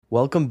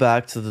Welcome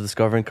back to the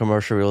Discovering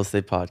Commercial Real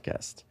Estate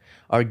podcast.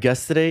 Our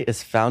guest today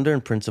is founder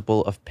and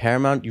principal of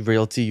Paramount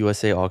Realty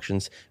USA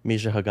Auctions,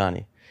 Misha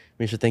Haghani.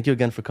 Misha, thank you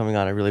again for coming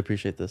on. I really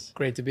appreciate this.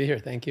 Great to be here.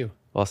 Thank you.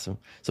 Awesome.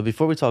 So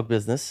before we talk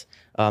business,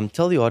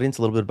 tell the audience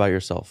a little bit about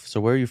yourself.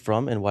 So where are you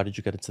from and why did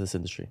you get into this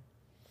industry?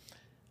 I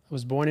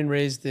was born and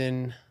raised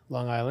in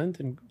Long Island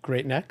in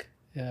Great Neck,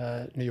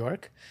 New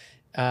York.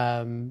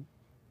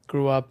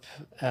 Grew up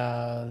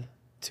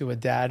to a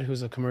dad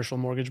who's a commercial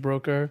mortgage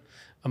broker,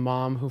 a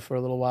mom who for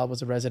a little while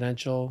was a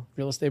residential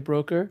real estate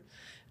broker,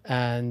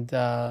 and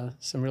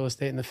some real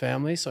estate in the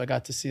family. So I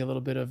got to see a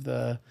little bit of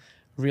the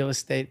real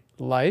estate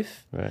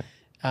life. Right.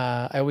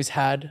 I always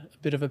had a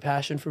bit of a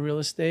passion for real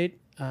estate.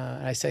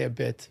 I say a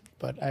bit,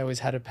 but I always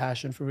had a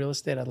passion for real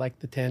estate. I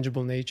liked the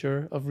tangible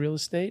nature of real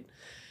estate,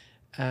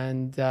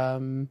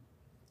 and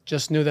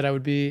just knew that I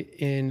would be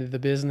in the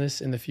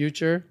business in the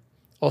future.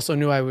 Also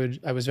knew I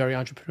was very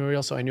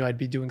entrepreneurial, so I knew I'd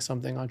be doing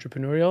something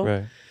entrepreneurial.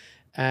 Right.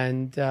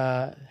 And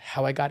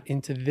how I got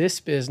into this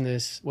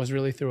business was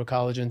really through a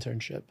college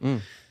internship.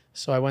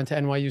 So I went to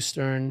NYU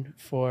Stern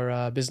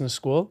for business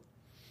school.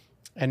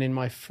 And in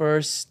my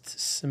first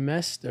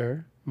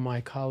semester,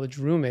 my college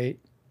roommate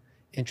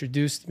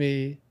introduced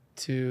me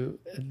to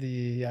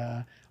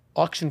the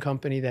auction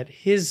company that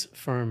his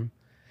firm,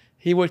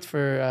 he worked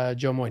for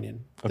Joe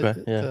Moynihan,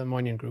 the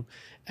Moynihan Group.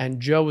 And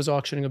Joe was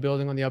auctioning a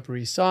building on the Upper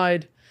East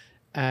Side.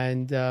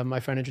 And my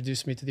friend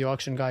introduced me to the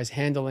auction guys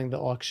handling the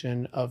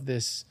auction of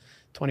this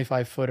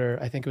 25-footer.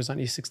 I think it was on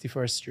East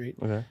 61st Street.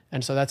 Okay.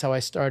 And so that's how I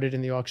started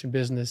in the auction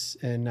business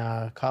in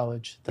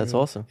college. That's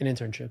awesome. An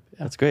internship. Yeah.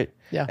 That's great.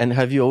 Yeah. And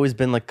have you always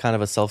been like kind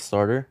of a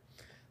self-starter?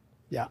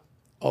 Yeah,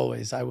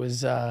 always. I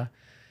was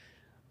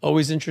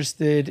always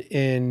interested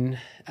in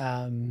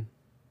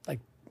like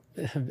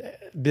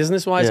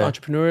business-wise,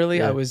 entrepreneurially.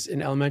 Yeah. I was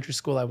in elementary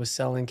school. I was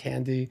selling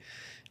candy.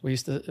 We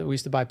used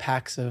to buy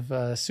packs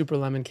of super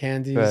lemon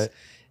candies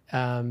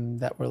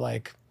that were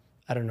like,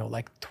 I don't know,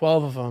 like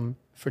 12 of them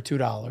for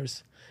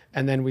 $2.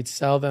 And then we'd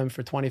sell them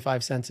for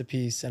 25 cents a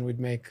piece and we'd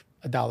make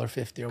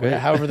 $1.50 or whatever,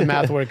 however the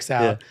math works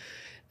out.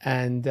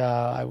 And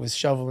I was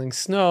shoveling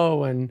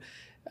snow and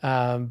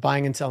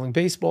buying and selling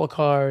baseball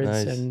cards.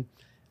 Nice. And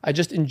I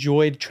just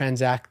enjoyed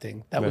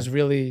transacting. That was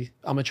really,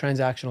 I'm a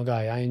transactional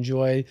guy. I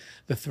enjoy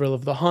the thrill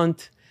of the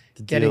hunt.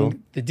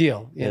 Getting the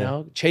deal, you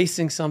know,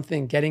 chasing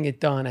something, getting it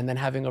done, and then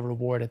having a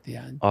reward at the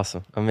end.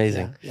 Awesome.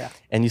 Amazing. Yeah.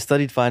 And you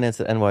studied finance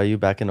at NYU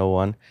back in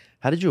 '01.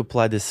 How did you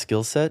apply this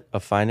skill set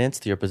of finance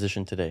to your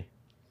position today?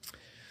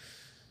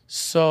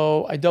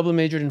 So I double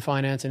majored in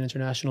finance and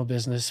international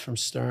business from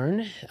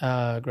Stern.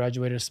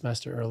 Graduated a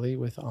semester early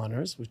with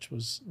honors, which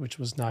was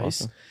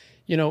nice. Awesome.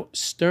 You know,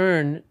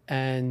 Stern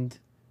and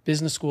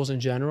business schools in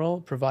general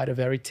provide a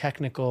very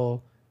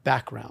technical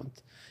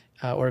background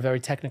or a very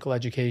technical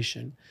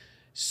education.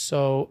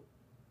 So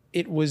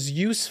it was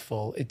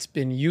useful. It's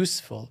been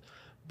useful,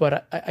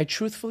 but I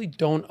truthfully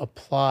don't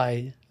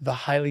apply the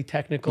highly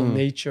technical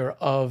nature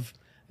of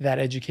that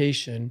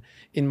education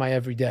in my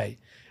everyday.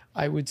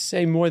 I would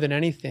say more than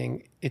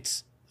anything,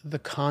 it's the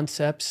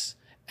concepts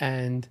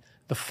and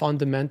the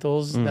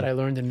fundamentals that I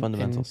learned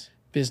in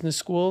business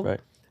school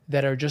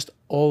that are just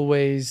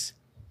always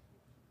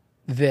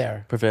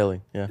there.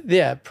 Prevailing,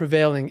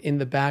 prevailing in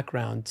the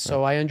background.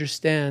 So I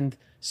understand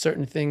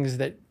certain things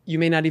that you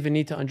may not even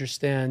need to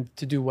understand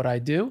to do what I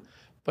do,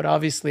 but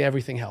obviously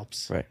everything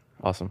helps. Right.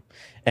 Awesome.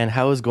 And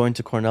how has going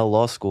to Cornell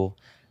Law School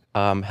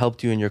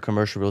helped you in your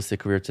commercial real estate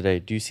career today?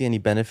 Do you see any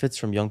benefits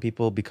from young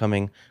people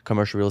becoming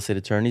commercial real estate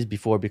attorneys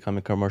before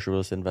becoming commercial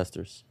real estate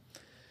investors?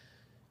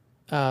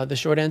 The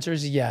short answer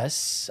is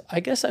yes. I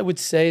guess I would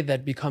say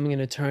that becoming an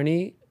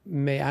attorney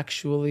may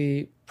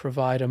actually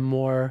provide a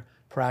more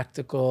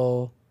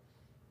practical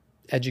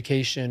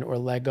education or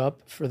leg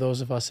up for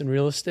those of us in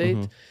real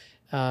estate.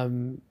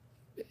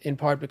 In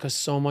part because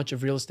so much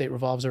of real estate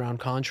revolves around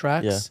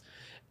contracts.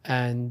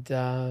 And,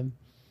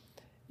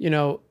 you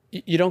know,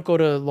 you don't go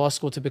to law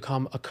school to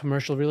become a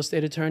commercial real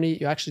estate attorney.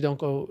 You actually don't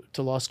go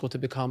to law school to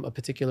become a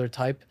particular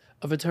type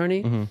of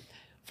attorney.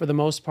 For the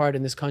most part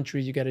in this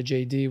country, you get a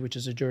JD, which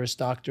is a Juris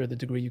Doctor, the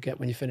degree you get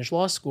when you finish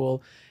law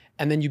school.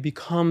 And then you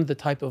become the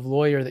type of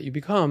lawyer that you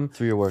become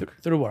through your work,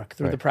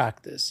 through the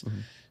practice.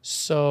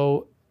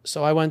 So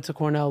I went to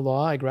Cornell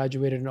Law. I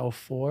graduated in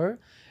 2004.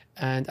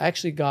 And I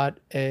actually got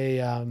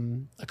a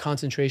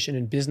concentration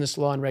in business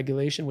law and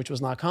regulation, which was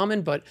not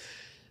common, but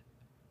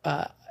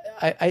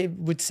I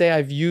would say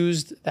I've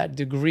used that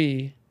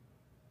degree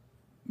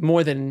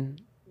more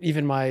than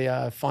even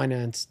my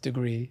finance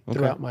degree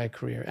throughout my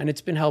career. And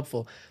it's been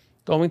helpful.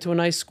 Going to a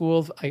nice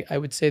school, I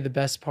would say the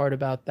best part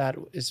about that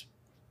is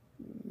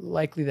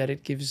likely that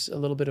it gives a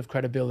little bit of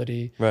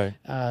credibility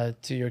to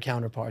your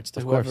counterparts, to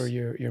whoever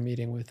you're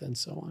meeting with, and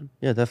so on.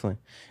 Yeah, definitely.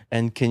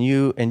 And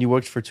you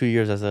worked for 2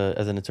 years as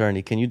an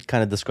attorney. Can you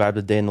kind of describe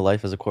the day in the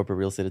life as a corporate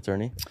real estate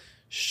attorney?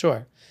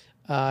 Sure.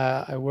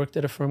 I worked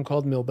at a firm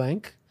called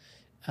Milbank,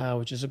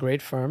 which is a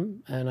great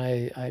firm, and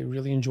I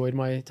really enjoyed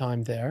my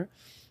time there.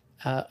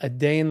 A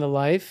day in the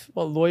life,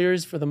 well,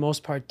 lawyers for the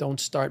most part don't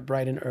start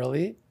bright and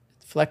early.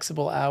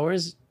 Flexible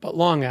hours, but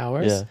long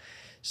hours.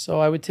 So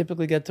I would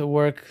typically get to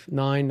work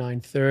 9,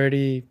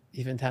 9:30,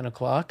 even 10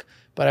 o'clock,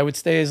 but I would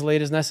stay as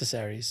late as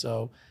necessary.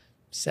 So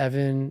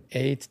 7,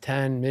 8,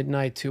 10,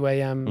 midnight, 2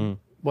 a.m.,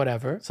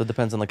 whatever. So it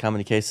depends on like how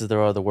many cases there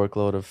are, the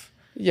workload of.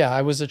 Yeah,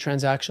 I was a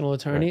transactional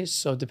attorney, Right.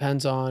 so it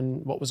depends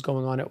on what was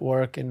going on at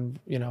work and,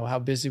 how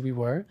busy we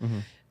were.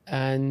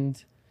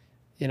 And,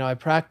 I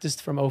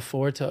practiced from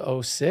 '04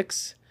 to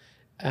 '06.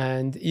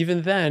 And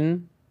even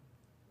then,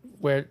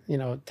 where,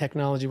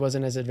 technology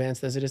wasn't as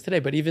advanced as it is today,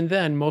 but even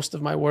then, most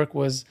of my work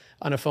was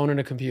on a phone and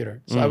a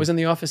computer. So I was in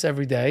the office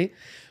every day,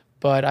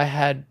 but I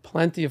had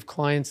plenty of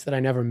clients that I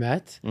never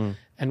met.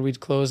 And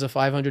we'd close a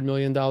 $500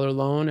 million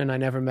loan, and I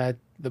never met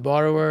the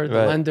borrower,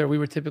 the lender. We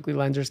were typically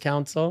lender's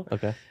counsel.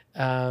 Okay.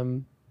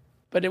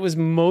 But it was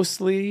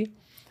mostly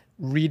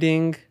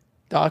reading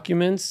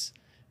documents,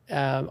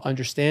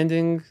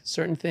 understanding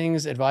certain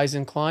things,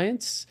 advising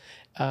clients,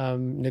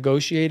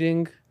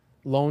 negotiating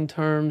loan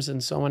terms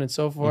and so on and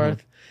so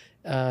forth,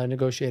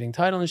 negotiating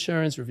title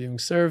insurance, reviewing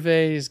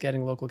surveys,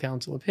 getting local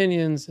counsel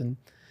opinions,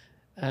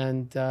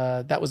 and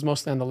that was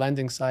mostly on the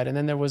lending side. And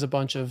then there was a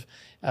bunch of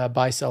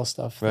buy-sell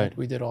stuff that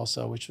we did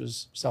also, which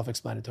was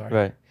self-explanatory.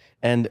 Right.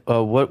 And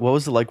what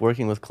was it like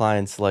working with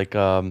clients like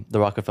the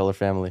Rockefeller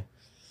family?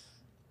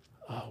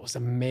 Oh, it was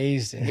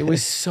amazing. It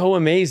was so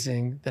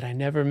amazing that I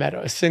never met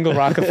a single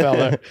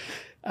Rockefeller.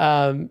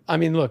 I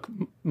mean, look,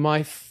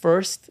 my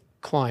first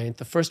client,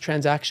 the first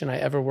transaction I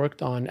ever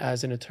worked on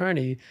as an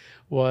attorney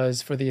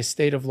was for the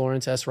estate of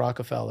Lawrence S.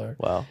 Rockefeller.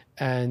 Wow.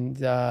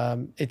 And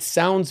it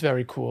sounds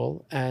very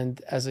cool.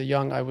 And as a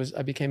young,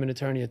 I became an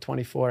attorney at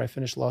 24. I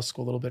finished law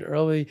school a little bit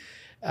early.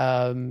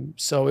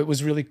 So it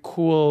was really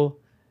cool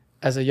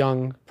as a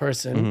young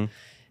person,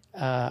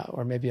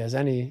 or maybe as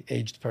any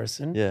aged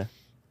person. Yeah.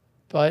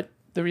 But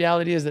the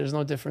reality is there's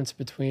no difference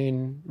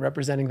between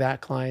representing that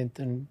client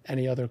and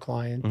any other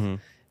client.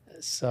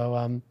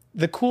 So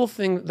the cool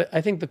thing,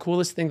 I think the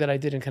coolest thing that I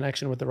did in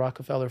connection with the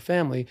Rockefeller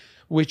family,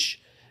 which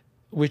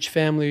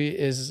family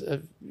is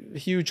a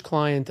huge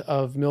client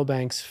of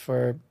Milbank's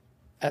for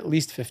at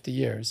least 50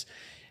 years.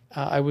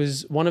 I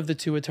was one of the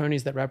two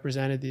attorneys that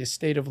represented the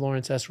estate of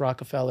Lawrence S.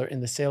 Rockefeller in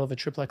the sale of a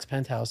triplex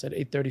penthouse at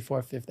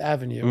 834 Fifth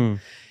Avenue.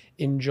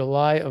 In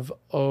July of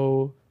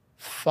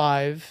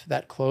 '05,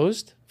 that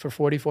closed for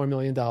 $44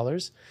 million.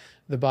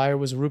 The buyer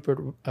was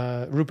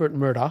Rupert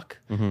Murdoch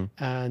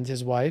and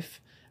his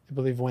wife. I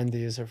believe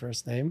Wendy is her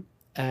first name.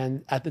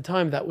 And at the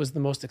time, that was the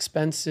most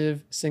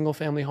expensive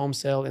single-family home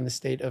sale in the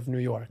state of New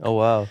York. Oh,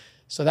 wow.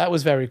 So that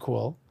was very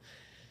cool.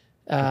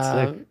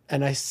 That's sick.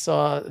 And I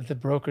saw the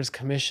broker's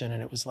commission,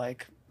 and it was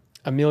like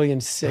 $1.6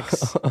 million.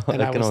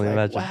 And I can was only like,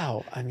 imagine.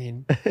 wow. I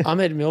mean, I'm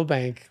at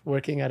Milbank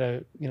working at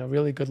a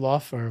really good law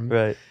firm,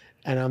 Right.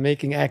 and I'm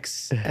making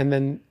X, and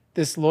then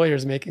this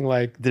lawyer's making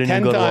like Didn't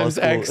 10 even go to law times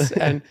school. X.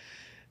 And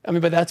I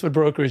mean, but that's what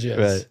brokerage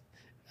is.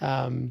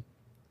 Right.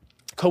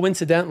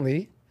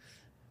 Coincidentally,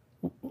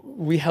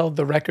 we held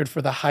the record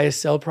for the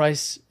highest sale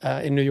price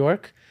in New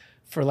York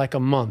for like a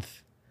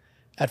month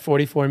at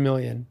 44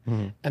 million.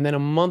 And then a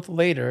month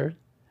later,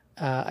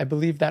 I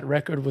believe that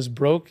record was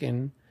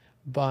broken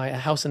by a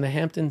house in the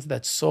Hamptons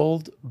that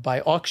sold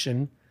by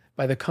auction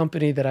by the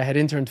company that I had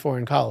interned for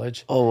in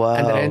college. Oh, wow.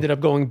 And that I ended up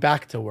going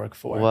back to work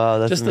for. Wow,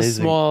 that's just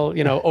amazing. a small,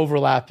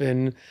 overlap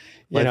in,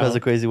 Life has a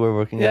crazy way of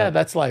working out. yeah,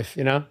 that's life,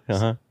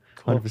 Uh-huh.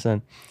 Cool.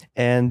 100%.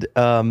 And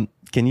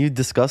can you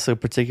discuss a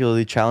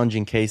particularly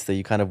challenging case that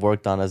you kind of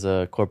worked on as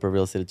a corporate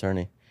real estate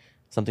attorney?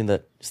 Something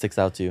that sticks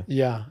out to you?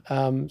 Yeah.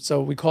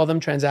 So we call them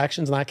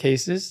transactions, not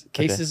cases.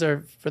 Cases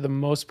are, for the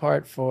most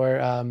part, for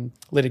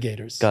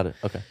litigators. Got it.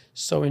 Okay.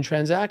 So in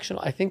transactional,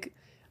 I think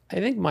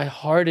my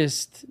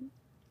hardest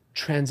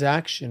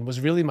transaction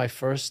was really my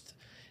first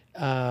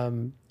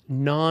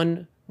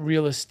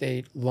non-real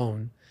estate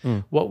loan.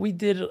 What we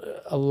did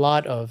a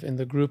lot of in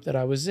the group that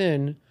I was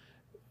in,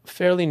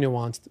 fairly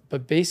nuanced,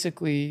 but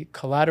basically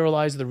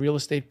collateralize the real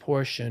estate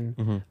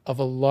portion of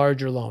a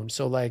larger loan.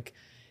 So like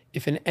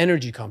if an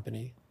energy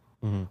company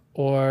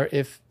or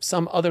if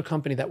some other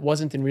company that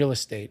wasn't in real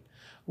estate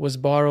was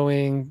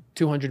borrowing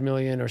 $200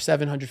 million or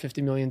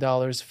 $750 million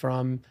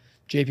from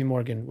JP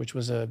Morgan, which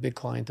was a big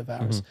client of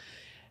ours,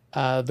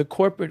 the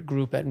corporate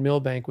group at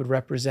Milbank would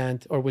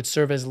represent or would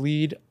serve as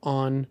lead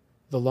on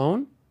the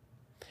loan,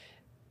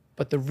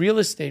 but the real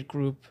estate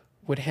group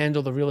would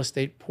handle the real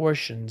estate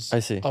portions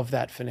of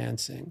that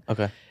financing.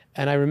 Okay.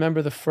 And I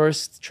remember the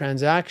first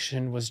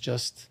transaction was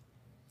just,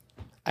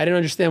 I didn't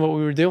understand what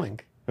we were doing,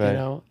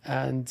 Right.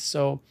 And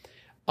so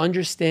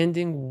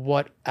understanding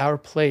what our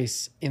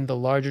place in the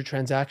larger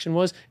transaction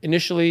was,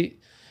 initially,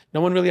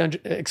 no one really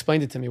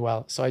explained it to me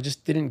well. So I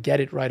just didn't get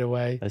it right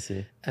away. I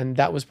see. And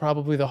that was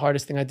probably the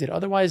hardest thing I did.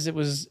 Otherwise, it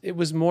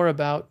was more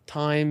about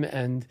time,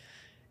 and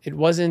it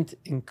wasn't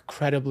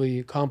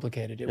incredibly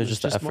complicated. It was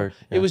just effort.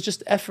 It was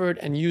just effort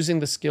and using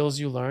the skills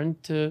you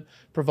learned to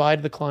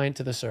provide the client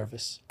to the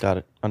service. Got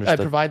it.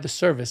 Understood. Provide the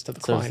service to the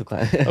Service to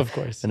client, the client. of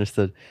course.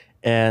 Understood.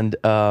 And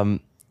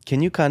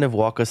can you kind of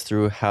walk us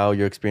through how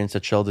your experience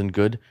at Sheldon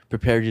Good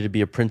prepared you to be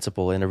a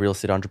principal and a real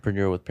estate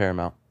entrepreneur with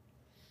Paramount?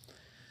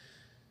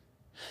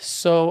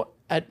 So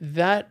at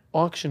that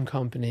auction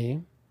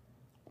company,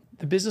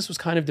 the business was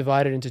kind of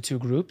divided into two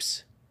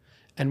groups.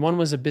 And one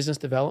was a business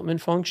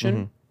development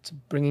function, to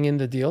bringing in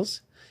the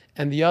deals.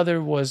 And the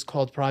other was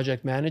called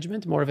project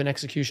management, more of an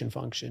execution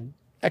function,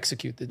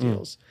 execute the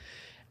deals.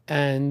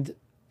 And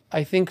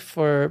I think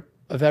for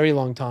a very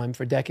long time,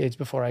 for decades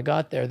before I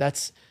got there,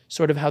 that's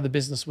sort of how the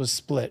business was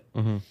split.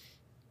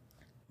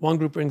 One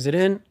group brings it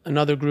in,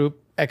 another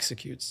group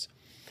executes.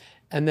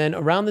 And then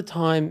around the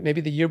time,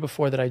 maybe the year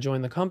before that I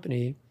joined the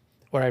company,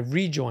 where I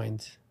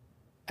rejoined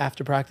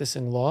after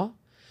practicing law,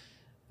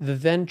 the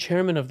then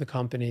chairman of the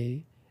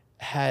company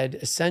had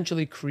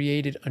essentially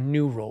created a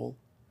new role,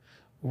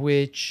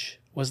 which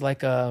was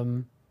like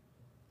a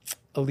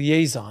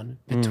liaison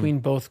between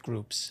both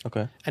groups.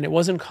 Okay. And it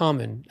wasn't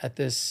common at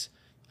this,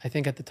 I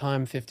think at the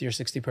time, 50 or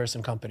 60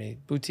 person company,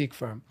 boutique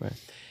firm. Right.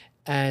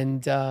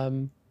 And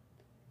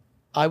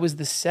I was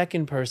the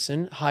second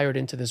person hired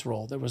into this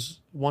role. There was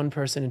one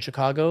person in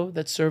Chicago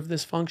that served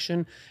this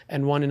function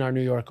and one in our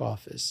New York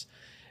office.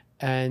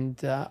 And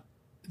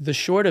the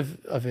short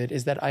of it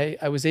is that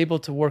I was able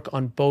to work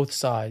on both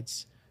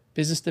sides,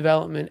 business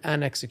development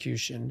and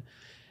execution.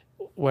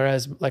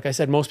 Whereas, like I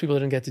said, most people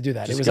didn't get to do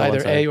that. Just it was go on either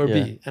side. A or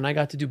Yeah. B, and I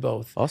got to do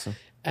both. Awesome.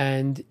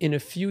 And in a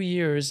few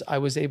years, I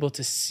was able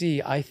to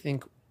see, I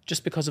think,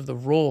 just because of the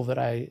role that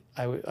I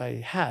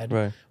had,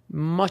 Right.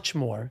 much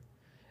more.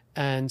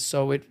 And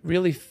so it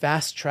really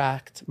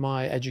fast-tracked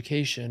my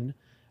education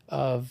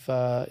of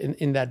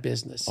in that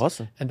business.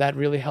 Awesome. And that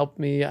really helped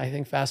me, I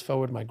think,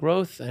 fast-forward my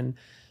growth and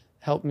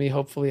helped me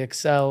hopefully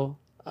excel,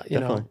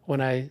 Definitely. when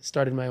I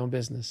started my own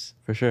business.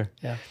 For sure.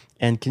 Yeah.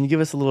 And can you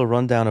give us a little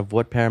rundown of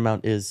what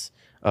Paramount is?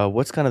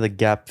 What's kind of the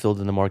gap filled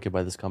in the market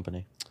by this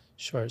company?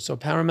 Sure. So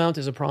Paramount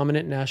is a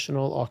prominent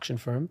national auction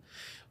firm.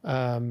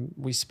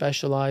 We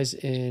specialize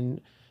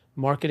in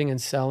marketing and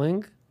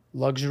selling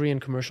luxury and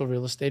commercial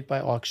real estate by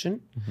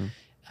auction.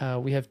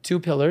 We have two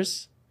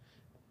pillars.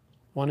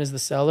 One is the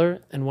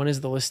seller and one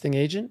is the listing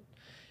agent.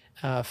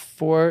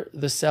 For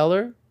the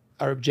seller,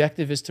 our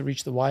objective is to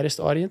reach the widest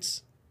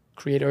audience,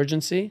 create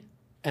urgency,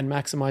 and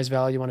maximize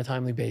value on a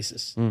timely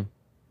basis.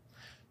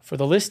 For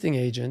the listing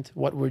agent,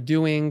 what we're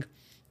doing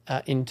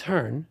in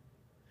turn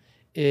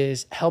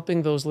is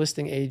helping those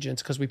listing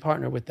agents, because we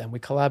partner with them, we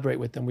collaborate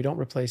with them, we don't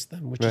replace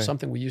them, which Right. is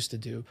something we used to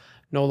do,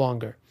 no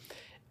longer.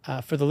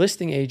 For the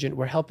listing agent,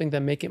 we're helping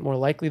them make it more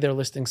likely their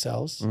listing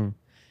sells,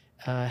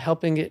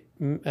 helping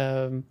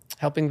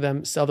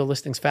them sell their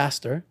listings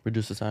faster,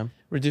 Reduce the time.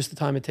 reduce the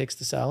time it takes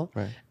to sell,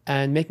 Right.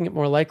 and making it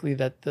more likely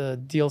that the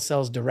deal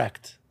sells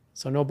direct.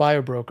 So no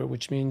buyer broker,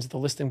 which means the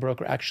listing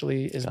broker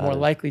actually is Got more it.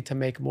 likely to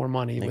make more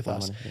money with more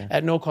us money, yeah.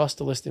 at no cost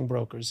to listing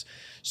brokers.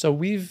 So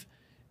we've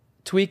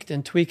tweaked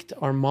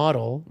our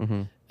model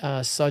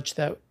such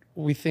that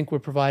we think we're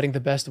providing the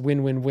best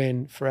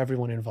win-win-win for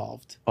everyone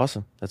involved.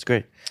 Awesome. That's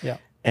great. Yeah.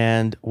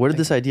 And where did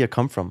this idea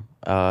come from?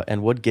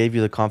 And what gave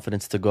you the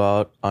confidence to go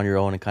out on your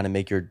own and kind of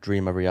make your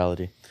dream a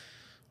reality?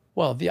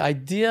 Well, the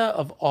idea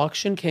of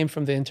auction came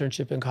from the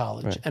internship in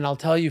college. Right. And I'll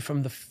tell you,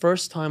 from the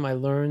first time I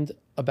learned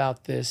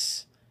about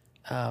this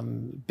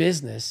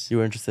business, You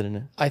were interested in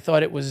it? I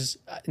thought it was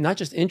not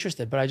just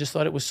interested, but I just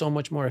thought it was so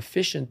much more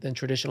efficient than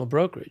traditional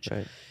brokerage.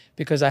 Right.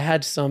 Because I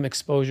had some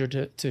exposure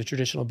to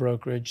traditional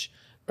brokerage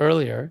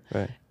earlier.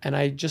 Right. And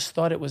I just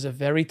thought it was a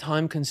very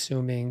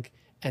time-consuming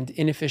and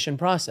inefficient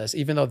process,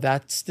 even though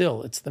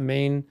it's the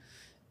main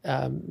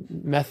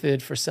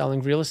method for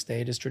selling real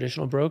estate is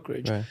traditional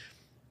brokerage. Right.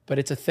 But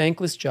it's a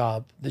thankless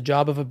job. The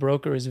job of a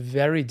broker is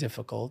very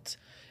difficult.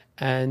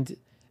 And,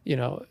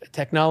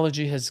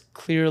 technology has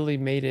clearly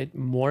made it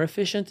more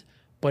efficient,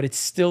 but it's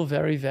still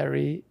very,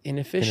 very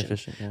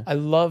inefficient. Yeah. I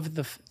love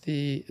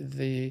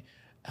the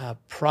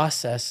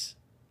process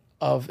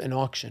of an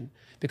auction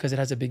because it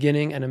has a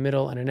beginning and a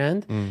middle and an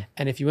end.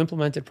 And if you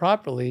implement it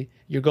properly,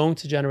 you're going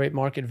to generate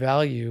market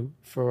value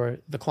for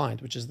the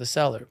client, which is the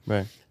seller.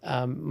 Right.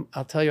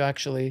 I'll tell you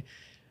actually,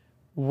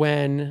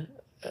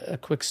 a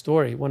quick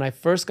story. When I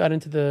first got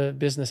into the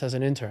business as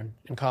an intern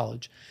in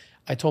college,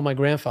 I told my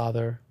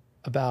grandfather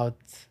about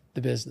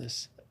the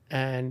business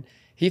and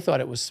he thought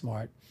it was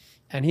smart.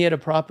 And he had a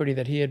property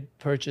that he had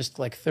purchased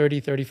like 30,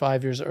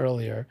 35 years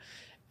earlier.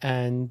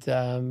 And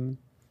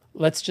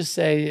let's just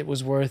say it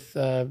was worth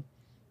 $1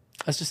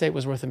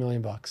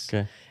 million.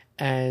 Okay.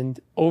 And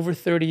over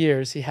 30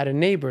 years, he had a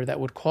neighbor that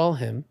would call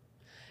him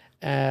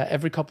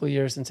every couple of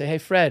years and say, "Hey,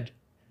 Fred,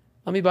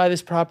 let me buy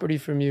this property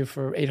from you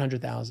for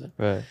 $800,000."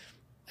 Right.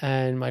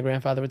 And my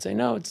grandfather would say,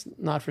 "No, it's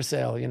not for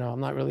sale. I'm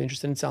not really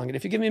interested in selling it.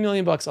 If you give me $1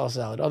 million, I'll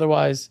sell it.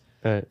 Otherwise,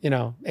 Right.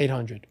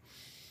 800."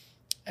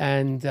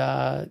 And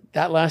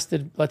that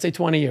lasted, let's say,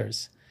 20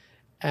 years.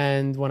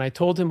 And when I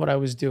told him what I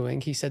was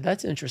doing, he said,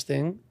 "That's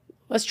interesting.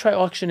 Let's try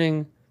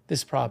auctioning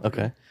this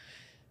property." Okay.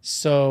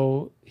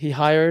 So he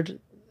hired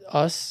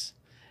us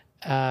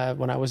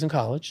when I was in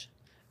college,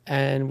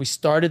 and we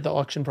started the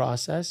auction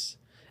process.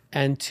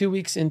 And 2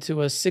 weeks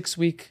into a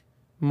 6-week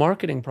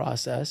marketing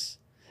process,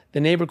 the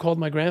neighbor called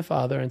my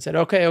grandfather and said,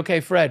 okay,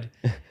 Fred,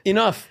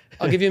 enough.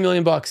 I'll give you $1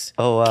 million.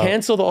 Oh, wow.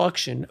 Cancel the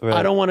auction. Right.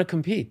 I don't want to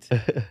compete.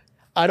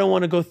 I don't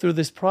want to go through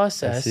this I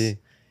process. see.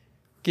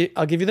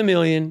 I'll give you the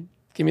million,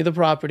 give me the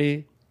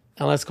property,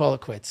 and let's call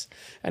it quits.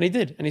 And he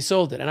did, and he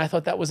sold it. And I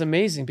thought that was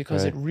amazing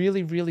because Right. it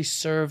really, really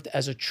served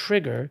as a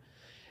trigger,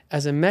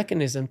 as a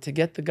mechanism to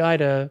get the guy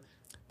to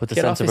Put the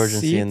get sense off of his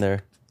urgency seat. in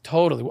there.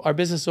 Totally. Our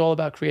business is all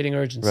about creating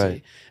urgency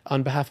Right.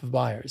 on behalf of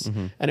buyers.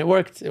 And it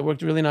worked. It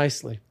worked really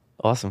nicely.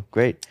 Awesome.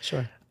 Great.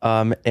 Sure.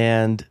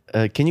 And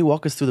can you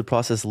walk us through the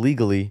process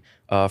legally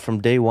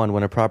from day one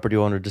when a property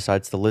owner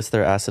decides to list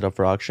their asset up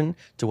for auction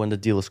to when the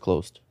deal is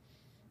closed?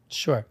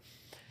 Sure.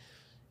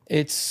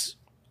 It's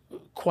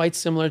quite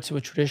similar to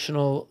a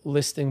traditional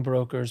listing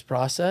broker's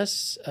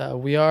process.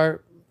 We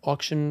are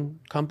auction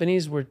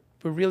companies. We're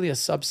really a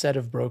subset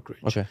of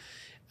brokerage. Okay.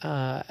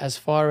 As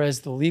far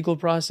as the legal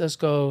process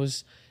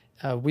goes,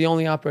 we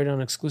only operate on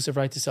an exclusive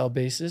right to sell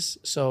basis.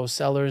 So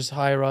sellers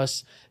hire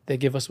us. They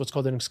give us what's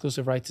called an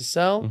exclusive right to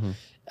sell.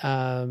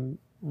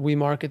 We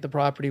market the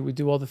property. We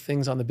do all the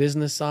things on the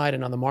business side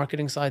and on the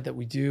marketing side that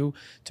we do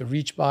to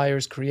reach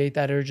buyers, create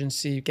that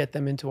urgency, get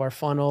them into our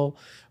funnel,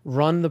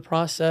 run the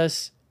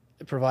process,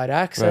 provide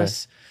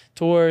access,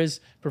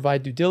 tours,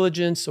 provide due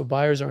diligence so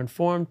buyers are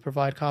informed,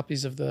 provide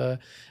copies of the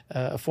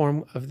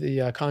form of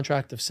the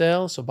contract of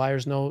sale so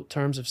buyers know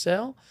terms of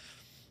sale,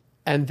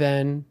 and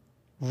then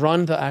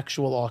run the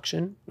actual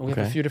auction. We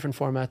have a few different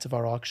formats of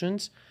our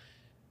auctions.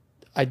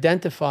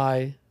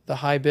 Identify the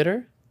high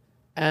bidder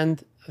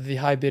and the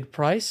high bid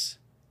price,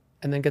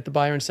 and then get the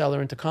buyer and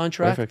seller into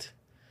contract. Perfect.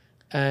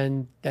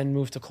 And then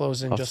move to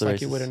closing Off just the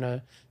like you races. would in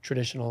a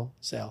traditional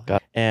sale.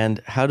 Got it.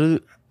 And how do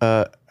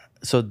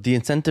so the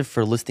incentive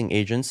for listing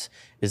agents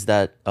is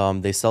that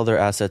they sell their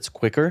assets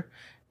quicker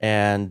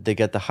and they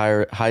get the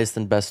highest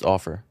and best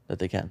offer that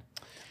they can.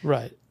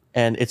 Right.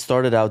 And it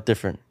started out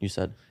different, you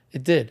said.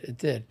 It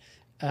did.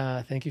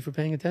 Thank you for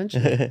paying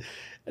attention.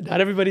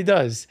 Not everybody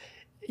does.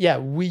 Yeah,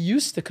 we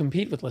used to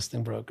compete with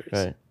listing brokers.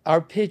 Right.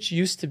 Our pitch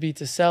used to be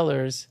to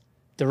sellers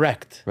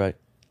direct. Right.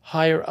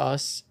 Hire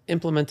us,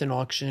 implement an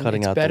auction.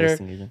 Cutting It's out better. the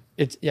listing agent.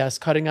 It's yes,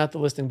 cutting out the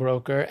listing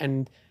broker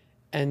and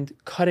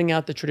cutting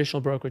out the traditional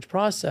brokerage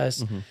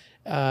process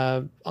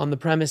on the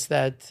premise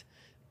that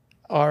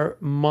our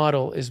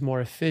model is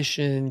more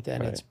efficient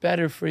and it's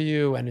better for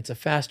you and it's a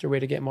faster way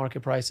to get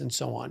market price and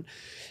so on.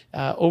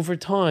 Over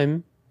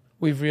time,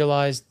 we've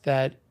realized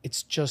that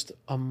it's just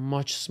a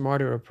much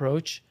smarter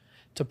approach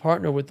to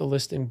partner with the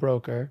listing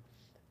broker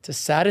to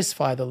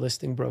satisfy the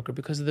listing broker,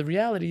 because the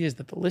reality is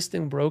that the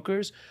listing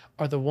brokers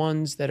are the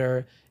ones that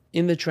are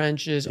in the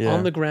trenches,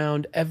 on the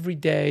ground every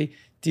day,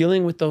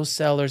 dealing with those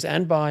sellers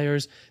and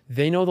buyers.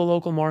 They know the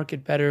local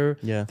market better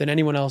than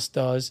anyone else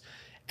does.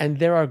 And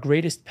they're our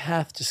greatest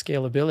path to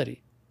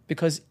scalability,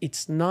 because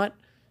it's not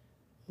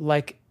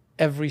like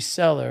every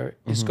seller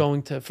is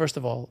going to, first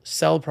of all,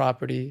 sell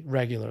property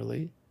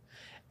regularly.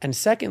 And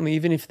secondly,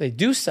 even if they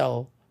do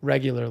sell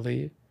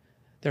regularly,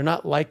 they're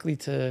not likely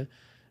to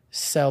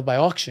sell by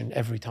auction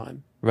every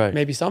time. Right.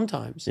 Maybe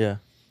sometimes. Yeah.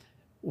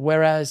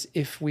 Whereas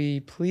if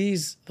we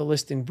please the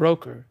listing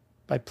broker,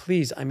 by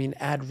please, I mean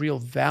add real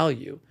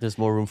value. There's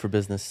more room for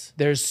business.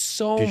 There's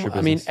Future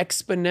business.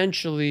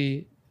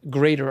 exponentially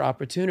greater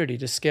opportunity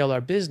to scale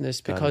our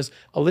business, because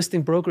a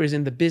listing broker is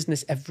in the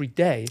business every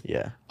day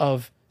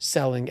of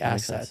selling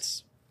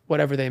assets,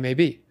 whatever they may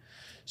be.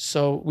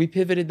 So we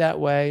pivoted that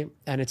way,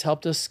 and it's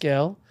helped us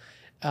scale,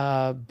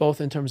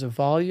 both in terms of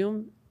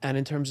volume and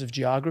in terms of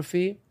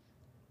geography.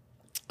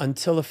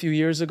 Until a few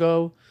years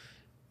ago,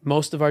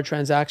 most of our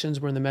transactions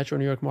were in the Metro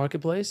New York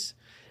marketplace.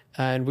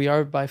 And we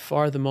are by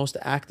far the most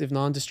active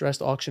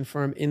non-distressed auction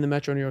firm in the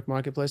Metro New York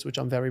marketplace, which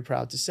I'm very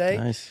proud to say.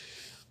 Nice.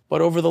 But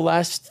over the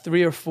last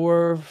 3 or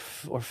 4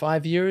 or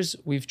 5 years,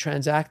 we've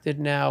transacted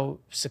now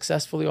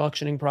successfully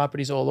auctioning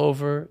properties all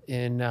over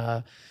in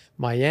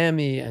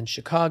Miami and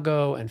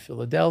Chicago and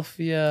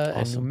Philadelphia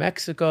and New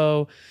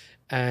Mexico.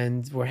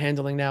 And we're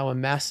handling now a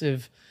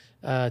massive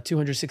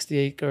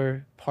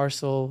 260-acre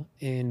parcel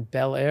in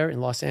Bel Air in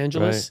Los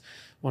Angeles,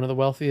 one of the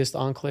wealthiest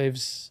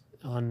enclaves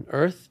on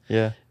earth.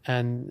 Yeah.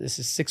 And this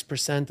is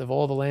 6% of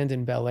all the land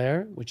in Bel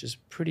Air, which is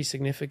pretty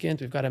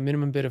significant. We've got a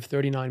minimum bid of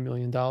 $39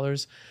 million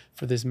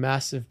for this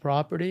massive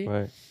property.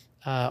 Right.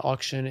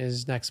 Auction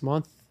is next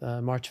month,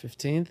 March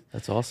 15th.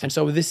 That's awesome. And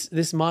so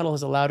this model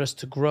has allowed us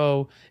to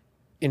grow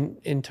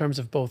in terms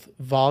of both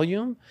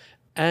volume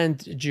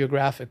and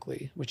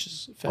geographically, which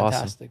is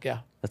fantastic. Yeah.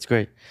 That's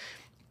great.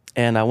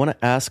 And I want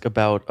to ask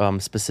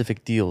about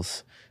specific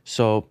deals.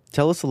 So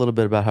tell us a little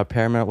bit about how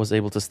Paramount was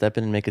able to step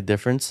in and make a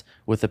difference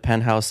with the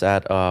penthouse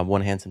at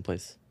One Hanson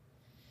Place.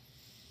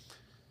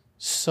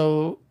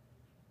 So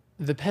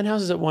the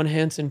penthouses at One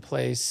Hanson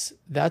Place,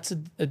 that's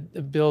a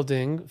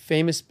building,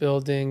 famous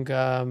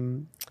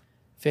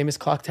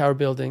clock tower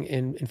building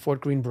in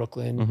Fort Greene,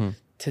 Brooklyn.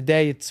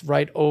 Today, it's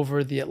right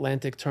over the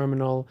Atlantic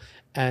Terminal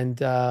and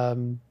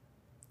the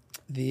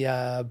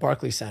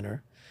Barclays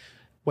Center.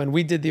 When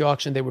we did the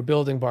auction, they were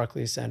building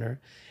Barclays Center.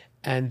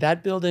 And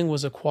that building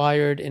was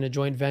acquired in a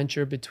joint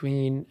venture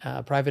between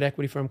a private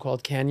equity firm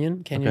called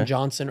Canyon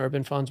Johnson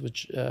Urban Funds,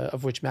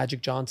 of which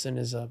Magic Johnson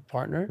is a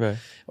partner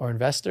or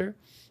investor,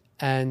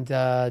 and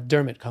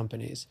Dermot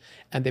companies.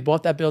 And they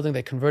bought that building,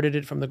 they converted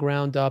it from the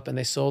ground up, and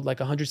they sold like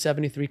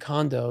 173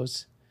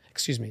 condos.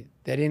 Excuse me,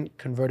 they didn't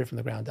convert it from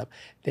the ground up.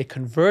 They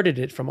converted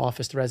it from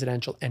office to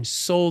residential and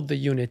sold the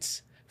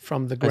units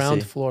from the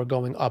ground floor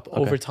going up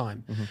over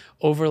time.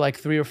 Over like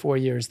 3 or 4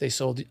 years, they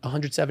sold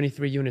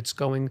 173 units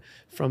going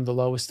from the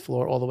lowest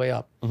floor all the way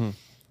up.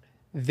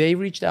 They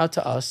reached out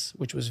to us,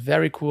 which was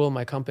very cool.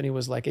 My company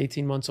was like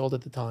 18 months old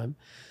at the time,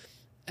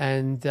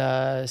 and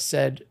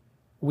said,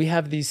 we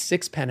have these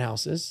 6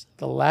 penthouses,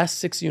 the last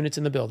 6 units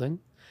in the building.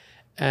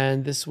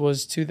 And this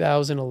was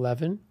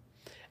 2011.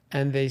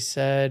 And they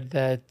said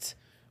that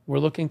we're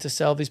looking to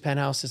sell these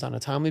penthouses on a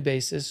timely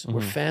basis.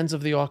 We're fans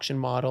of the auction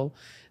model.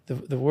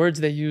 The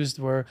words they used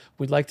were,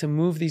 we'd like to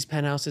move these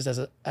penthouses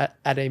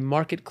at a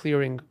market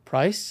clearing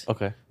price,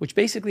 which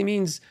basically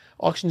means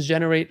auctions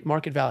generate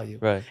market value.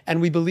 Right.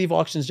 And we believe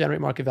auctions generate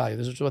market value.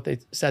 This is what they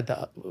said,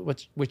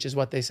 which is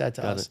what they said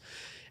to us.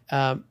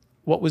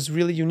 What was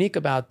really unique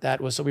about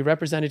that was, so we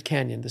represented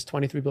Canyon, this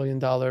 $23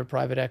 billion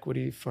private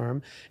equity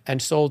firm,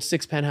 and sold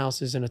 6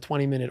 penthouses in a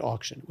 20-minute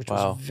auction, which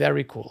was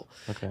very cool.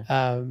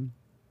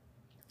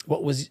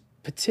 What was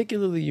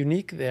particularly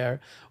unique there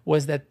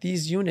was that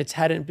these units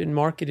hadn't been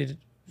marketed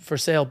for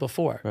sale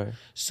before.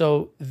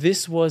 So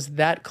this was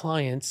that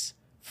client's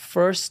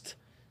first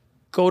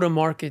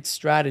go-to-market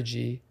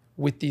strategy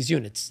with these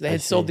units. They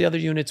had sold the other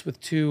units with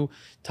 2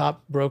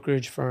 top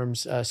brokerage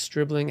firms,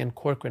 Stribling and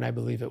Corcoran, I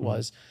believe it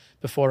was,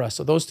 before us.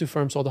 So those 2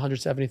 firms sold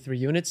 173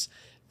 units.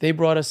 They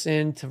brought us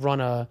in to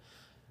run a,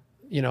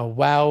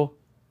 wow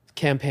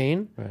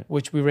campaign,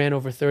 which we ran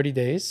over 30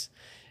 days.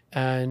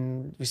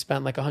 And we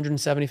spent like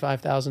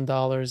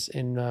 $175,000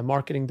 in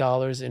marketing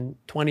dollars in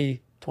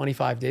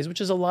 25 days,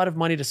 which is a lot of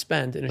money to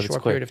spend in a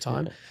short period of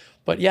time.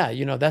 But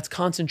that's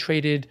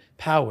concentrated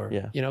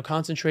power,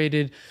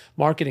 concentrated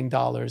marketing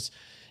dollars.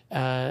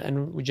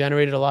 And we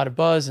generated a lot of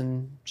buzz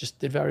and just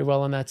did very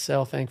well on that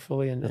sale,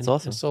 thankfully. And that's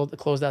awesome. And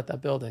closed out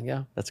that building.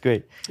 Yeah. That's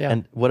great. Yeah.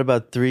 And what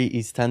about 3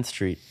 East 10th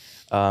Street?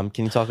 Can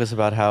you talk us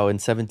about how in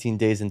 17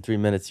 days and 3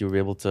 minutes you were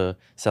able to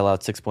sell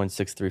out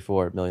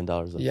 $6.634 million?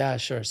 Yeah,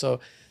 sure. So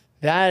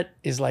that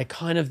is like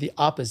kind of the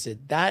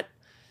opposite.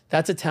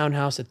 That's a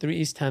townhouse at 3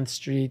 East 10th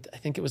Street. I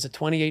think it was a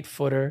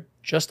 28-footer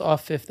just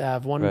off Fifth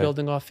Ave, one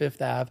building off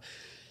Fifth Ave.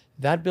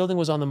 That building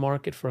was on the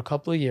market for a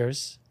couple of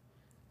years.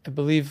 I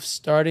believe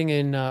starting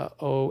in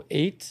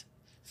 2008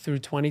 through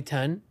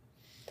 2010.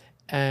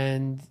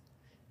 And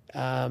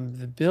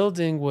the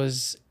building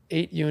was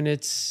 8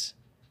 units,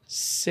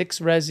 6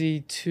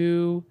 resi,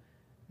 2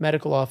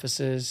 medical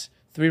offices,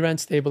 3 rent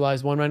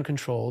stabilized, 1 rent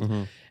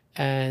controlled.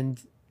 And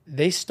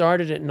they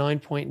started at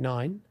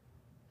 9.9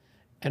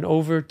 and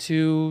over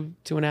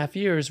 2.5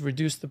 years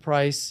reduced the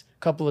price a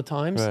couple of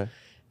times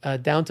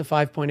down to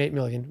 5.8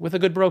 million with a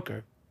good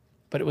broker.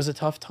 But it was a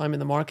tough time in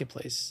the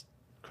marketplace.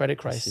 Credit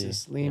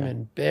crisis,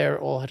 Lehman, Bear,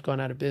 all had gone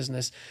out of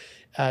business.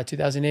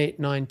 2008,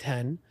 9,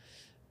 10.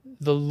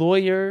 The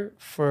lawyer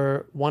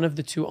for one of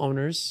the 2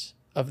 owners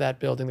of that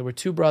building, there were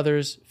 2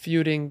 brothers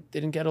feuding,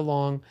 didn't get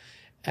along.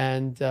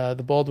 And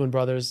the Baldwin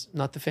brothers,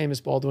 not the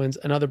famous Baldwins,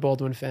 another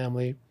Baldwin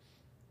family.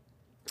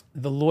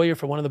 The lawyer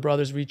for one of the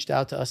brothers reached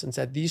out to us and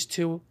said, these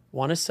 2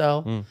 want to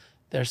sell.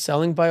 They're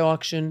selling by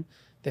auction.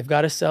 They've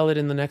got to sell it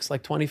in the next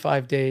like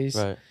 25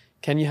 days.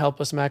 Can you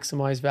help us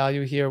maximize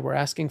value here? We're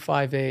asking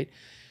 5.8.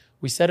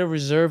 We set a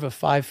reserve of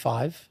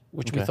 5.5,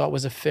 which we thought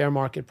was a fair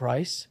market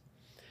price.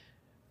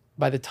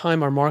 By the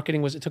time our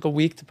marketing it took a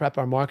week to prep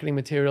our marketing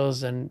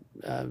materials and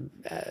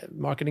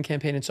marketing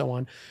campaign and so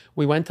on.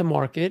 We went to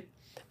market,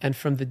 and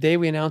from the day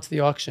we announced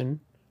the auction,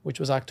 which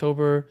was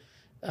October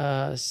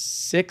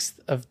 6th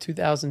of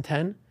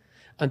 2010,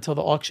 until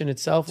the auction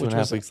itself, which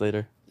was 2.5 weeks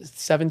later,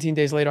 17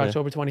 days later,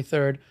 October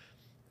 23rd,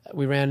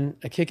 we ran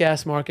a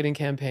kick-ass marketing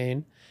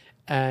campaign,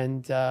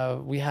 and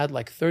we had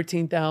like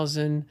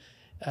 13,000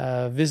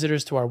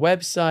 visitors to our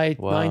website,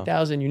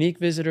 9,000 unique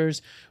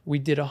visitors. We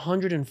did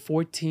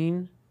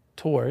 114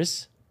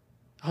 tours,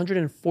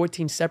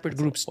 114 separate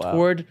groups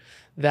toured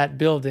that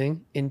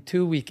building in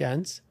 2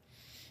 weekends.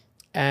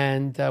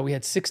 And we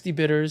had 60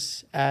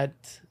 bidders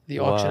at the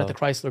auction at the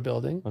Chrysler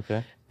building.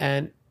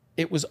 And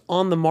it was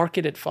on the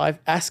market at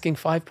asking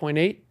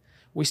 5.8.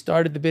 We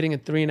started the bidding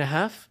at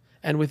 3.5,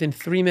 and within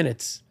 3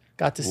 minutes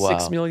got to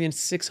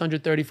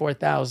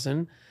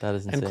 6,634,000. That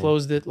is insane. And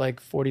closed it like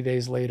 40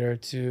 days later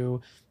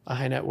to a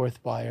high net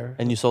worth buyer.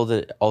 And you sold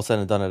it all said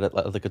and done at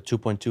like a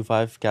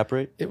 2.25 cap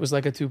rate? It was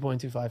like a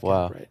 2.25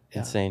 cap rate. Yeah.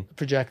 Insane.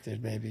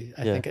 Projected, maybe.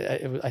 I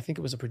think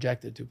it was a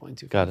projected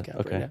 2.25 cap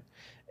rate. Yeah.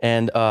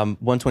 And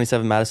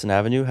 127 Madison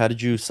Avenue, how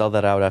did you sell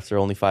that out after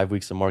only 5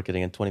 weeks of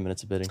marketing and 20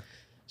 minutes of bidding?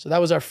 So that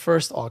was our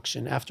first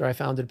auction after I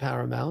founded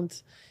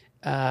Paramount.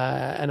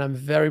 And I'm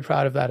very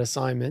proud of that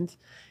assignment.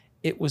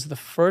 It was the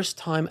first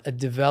time a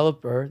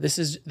developer,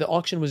 the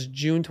auction was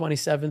June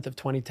 27th of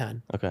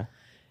 2010.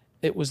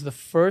 It was the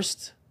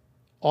first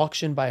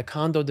auction by a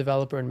condo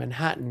developer in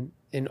Manhattan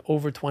in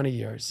over 20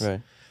 years.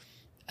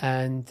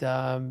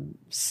 And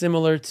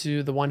similar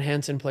to the One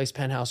Hanson Place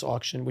penthouse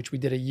auction, which we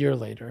did a year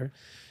later,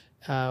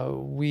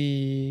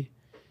 we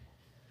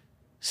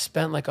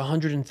spent like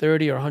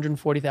 130 or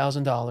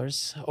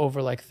 $140,000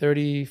 over like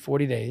 30,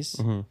 40 days.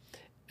 Mm-hmm.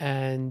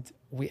 And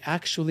we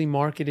actually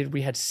marketed,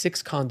 we had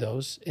 6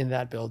 condos in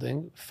that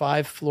building,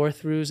 5 floor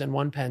throughs and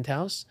 1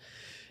 penthouse.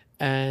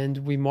 And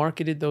we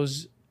marketed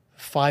those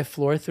 5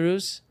 floor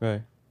throughs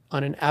Right.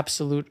 on an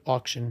absolute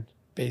auction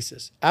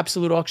basis.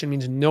 Absolute auction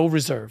means no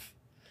reserve.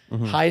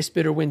 Mm-hmm. Highest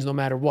bidder wins no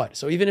matter what.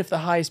 So even if the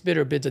highest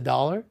bidder bids $1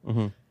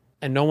 Mm-hmm.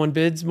 and no one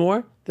bids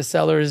more, the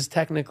seller is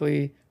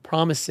technically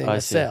promising I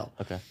a see. sale.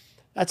 Okay.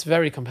 That's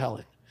very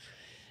compelling.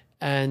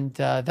 And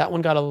that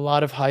one got a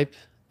lot of hype.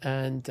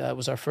 And it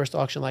was our first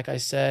auction, like I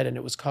said, and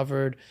it was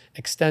covered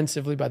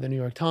extensively by the New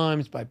York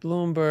Times, by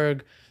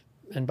Bloomberg,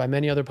 and by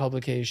many other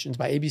publications,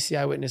 by ABC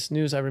Eyewitness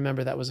News. I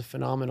remember that was a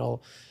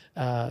phenomenal,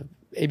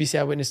 ABC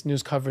Eyewitness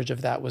News coverage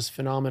of that was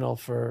phenomenal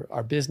for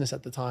our business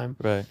at the time.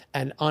 Right.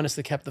 And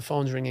honestly kept the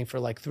phones ringing for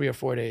like 3 or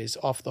 4 days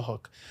off the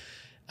hook.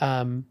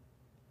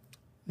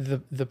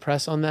 The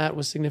press on that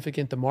was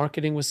significant. The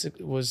marketing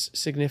was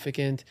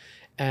significant.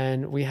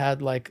 And we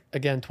had like,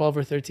 again, 12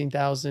 or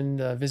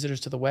 13,000 visitors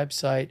to the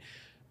website.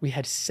 We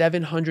had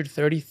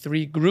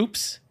 733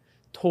 groups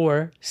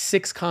tour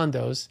 6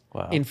 condos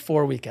Wow. in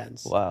 4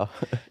 weekends. Wow.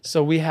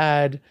 So we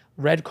had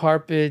red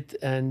carpet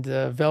and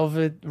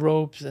velvet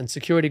ropes and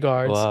security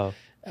guards Wow.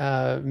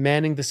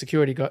 manning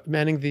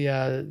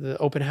the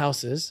open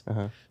houses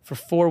Uh-huh. for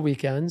 4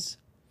 weekends,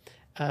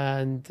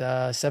 and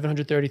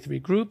 733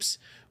 groups.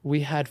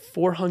 We had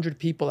 400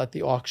 people at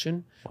the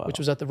auction, Wow. which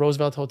was at the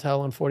Roosevelt Hotel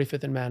on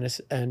 45th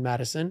and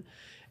Madison,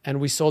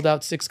 and we sold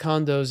out 6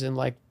 condos in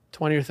like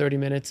 20 or 30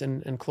 minutes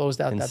and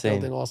closed out that Insane.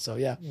 building also.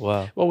 Yeah.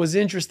 Wow. What was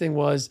interesting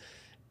was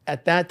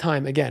at that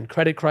time, again,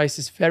 credit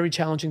crisis, very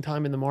challenging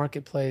time in the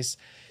marketplace.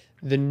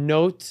 The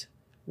note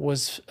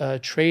was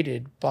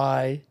traded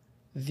by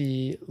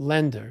the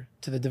lender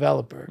to the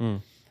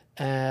developer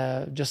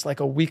just like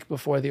a week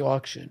before the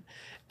auction.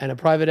 And a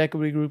private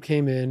equity group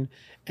came in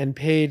and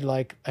paid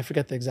like, I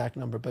forget the exact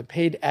number, but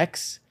paid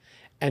X.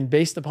 And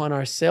based upon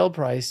our sale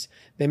price,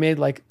 they made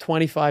like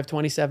 25,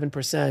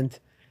 27%,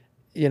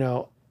 you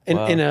know, in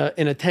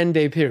a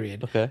 10-day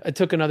period. Okay. It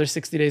took another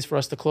 60 days for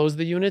us to close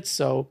the units.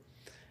 So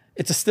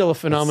it's still a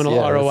phenomenal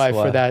That's ROI why.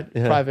 for that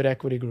Yeah. private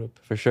equity group.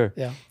 For sure.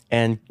 Yeah.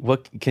 And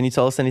what can you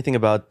tell us anything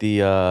about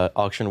the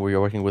auction where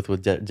you're working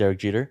with Derek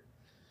Jeter?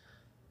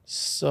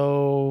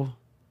 So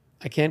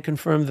I can't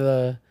confirm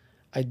the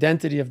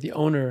identity of the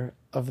owner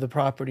of the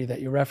property that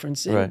you're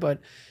referencing, Right. but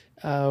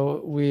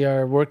we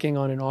are working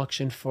on an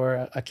auction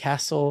for a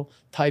castle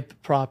type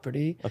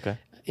property Okay.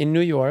 in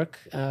New York,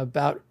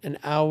 about an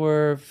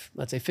hour,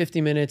 let's say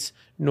 50 minutes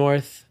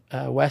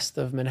west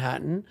of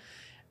Manhattan.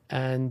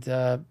 And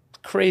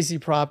crazy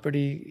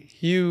property,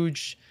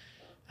 huge.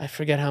 I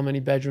forget how many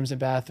bedrooms and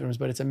bathrooms,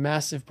 but it's a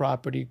massive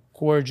property,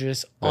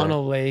 gorgeous, on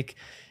a lake,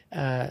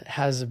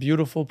 has a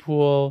beautiful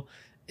pool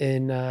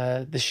in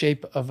the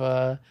shape of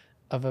a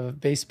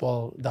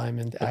baseball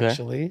diamond,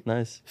 actually.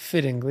 Nice.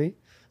 Fittingly.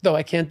 Though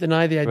I can't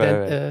deny the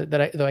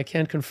Right. though I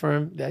can't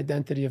confirm the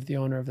identity of the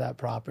owner of that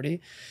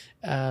property.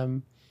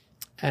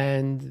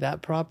 And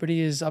that property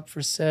is up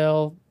for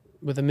sale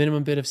with a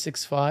minimum bid of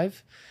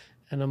 6.5,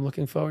 and I'm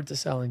looking forward to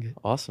selling it.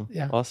 Awesome.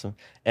 Yeah. Awesome.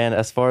 And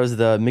as far as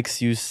the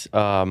mixed use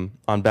on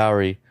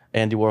Bowery,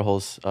 Andy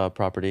Warhol's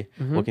property,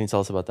 what can you tell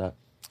us about that?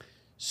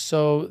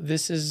 So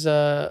this is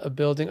a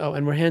building. Oh,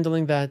 and we're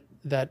handling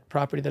that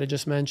property that I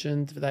just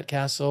mentioned, that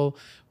castle,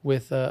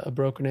 with a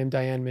broker named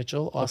Diane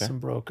Mitchell, awesome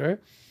broker.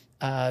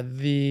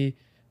 The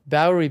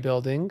Bowery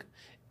building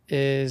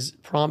is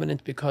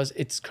prominent because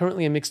it's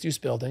currently a mixed-use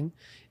building.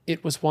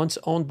 It was once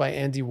owned by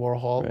Andy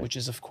Warhol, which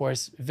is, of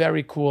course,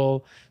 very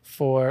cool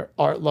for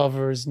art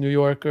lovers, New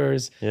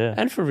Yorkers,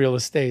 and for real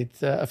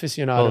estate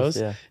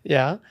aficionados,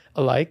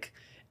 alike.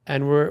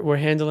 And we're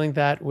handling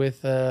that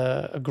with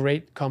a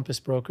great Compass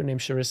broker named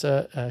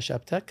Sharissa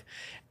Sheptek.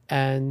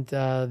 And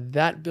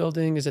that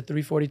building is at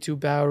 342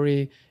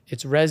 Bowery.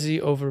 It's resi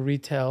over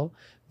retail.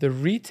 The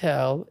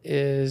retail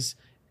is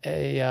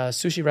a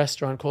sushi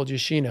restaurant called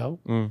Yoshino.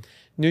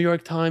 New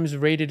York Times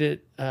rated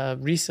it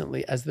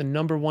recently as the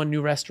 #1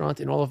 new restaurant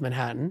in all of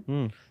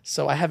Manhattan.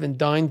 So I haven't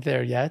dined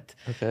there yet.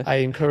 Okay. I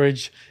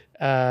encourage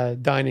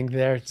dining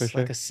there. It's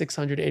like a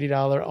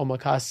 $680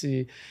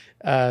 omakase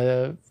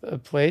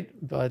plate,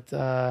 but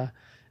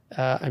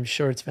I'm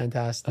sure it's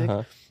fantastic.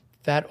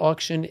 That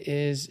auction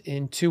is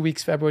in 2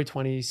 weeks, February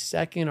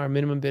 22nd. Our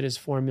minimum bid is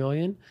 $4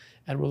 million,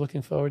 and we're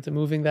looking forward to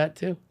moving that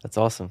too. That's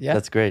awesome. Yeah.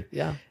 That's great.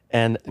 Yeah.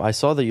 And I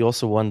saw that you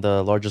also won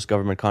the largest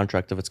government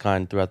contract of its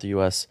kind throughout the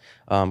U.S.,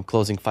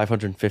 closing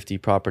 550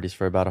 properties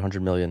for about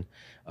 $100 million.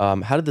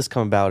 How did this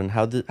come about, and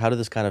how did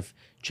this kind of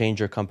change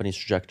your company's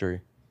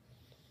trajectory?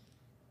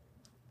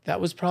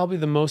 That was probably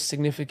the most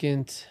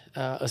significant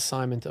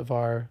assignment of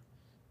our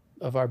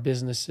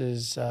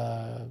business's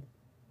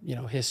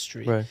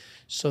history. Right.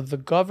 So the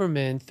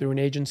government, through an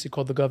agency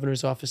called the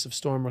Governor's Office of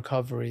Storm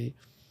Recovery,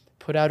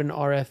 put out an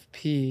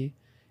RFP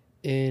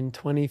in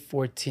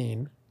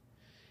 2014.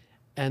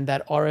 And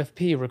that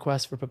RFP,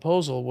 request for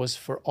proposal, was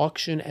for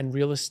auction and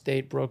real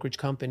estate brokerage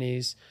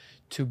companies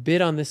to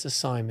bid on this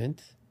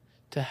assignment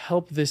to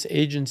help this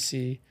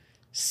agency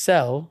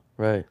sell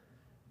Right.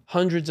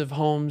 hundreds of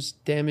homes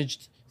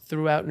damaged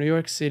throughout New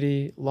York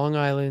City, Long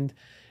Island,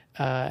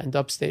 and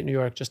upstate New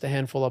York, just a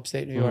handful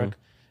upstate New York,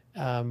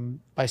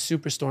 by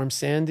Superstorm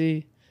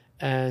Sandy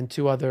and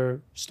 2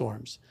 other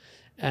storms.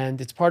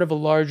 And it's part of a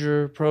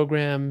larger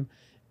program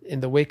in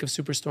the wake of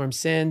Superstorm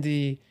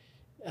Sandy.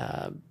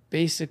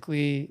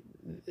 Basically,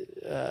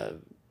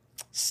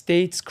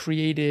 states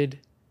created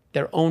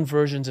their own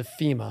versions of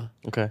FEMA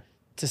Okay.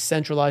 to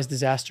centralize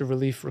disaster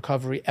relief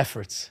recovery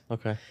efforts.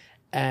 Okay.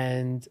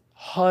 And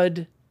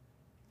HUD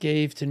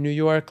gave to New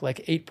York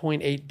like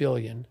 8.8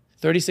 billion.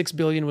 36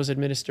 billion was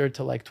administered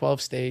to like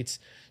 12 states.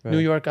 New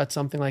York got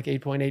something like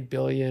 8.8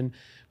 billion.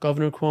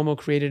 Governor Cuomo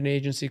created an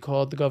agency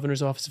called the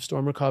Governor's Office of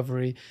Storm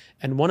Recovery.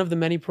 And one of the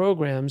many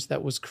programs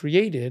that was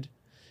created,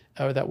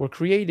 or that were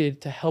created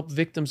to help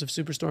victims of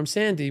Superstorm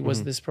Sandy,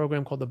 was this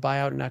program called the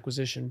Buyout and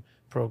Acquisition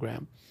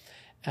Program.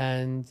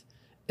 And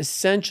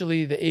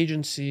essentially the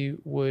agency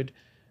would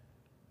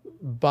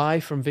buy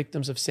from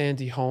victims of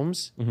Sandy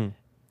homes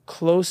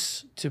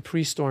close to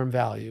pre-storm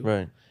value.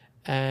 Right.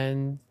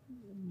 And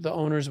the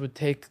owners would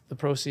take the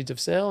proceeds of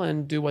sale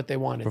and do what they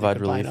wanted. Provide they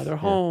could relief. buy another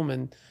home,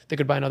 and they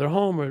could buy another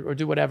home or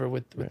do whatever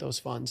with those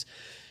funds.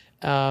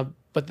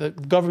 But the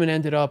government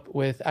ended up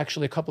with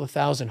actually a couple of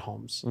thousand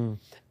homes.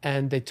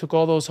 And they took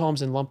all those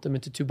homes and lumped them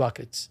into 2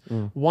 buckets.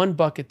 One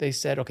bucket, they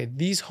said, okay,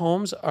 these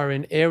homes are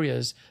in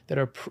areas that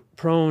are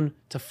prone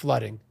to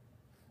flooding.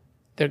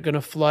 They're going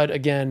to flood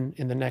again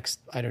in the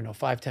next,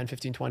 5, 10,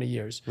 15, 20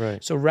 years.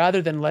 Right. So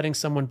rather than letting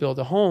someone build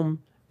a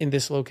home in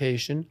this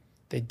location,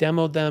 they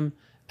demoed them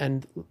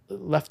and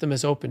left them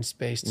as open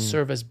space to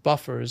serve as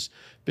buffers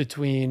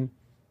between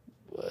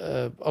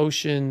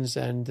oceans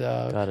and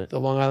the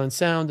Long Island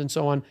Sound and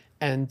so on,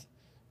 and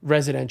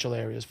residential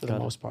areas for the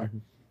most part.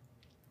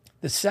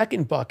 The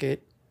second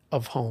bucket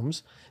of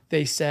homes,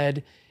 they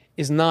said,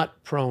 is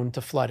not prone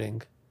to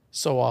flooding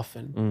so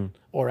often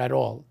or at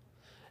all.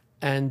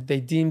 And they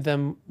deemed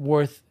them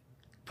worth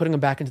putting them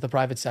back into the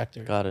private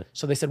sector. Got it.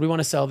 So they said, we want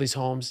to sell these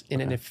homes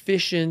in an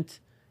efficient,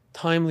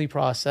 timely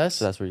process.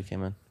 So that's where you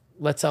came in.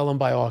 Let's sell them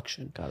by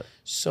auction. Got it.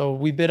 So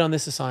we bid on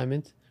this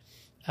assignment.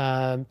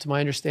 To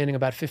my understanding,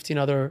 about 15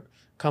 other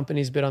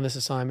companies bid on this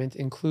assignment,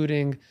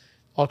 including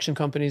auction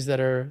companies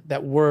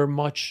that were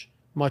much,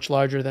 much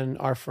larger than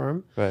our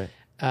firm. Right.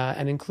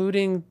 And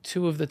including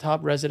 2 of the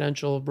top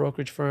residential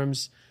brokerage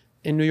firms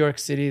in New York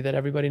City that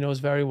everybody knows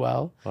very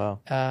well. Wow.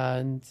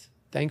 And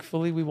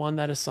thankfully, we won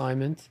that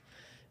assignment.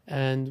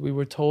 And we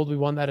were told we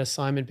won that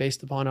assignment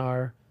based upon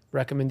our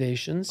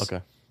recommendations.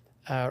 Okay.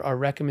 Our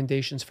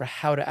recommendations for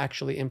how to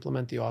actually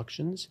implement the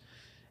auctions.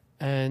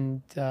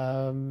 And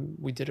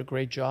we did a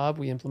great job.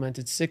 We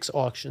implemented 6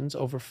 auctions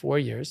over 4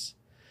 years.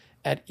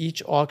 At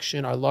each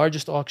auction, our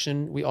largest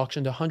auction, we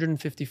auctioned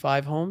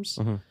 155 homes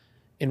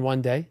in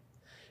one day.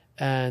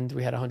 And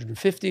we had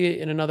 150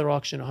 in another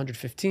auction,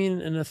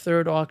 115 in a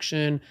third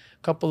auction,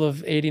 a couple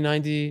of 80,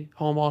 90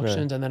 home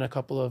auctions, and then a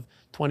couple of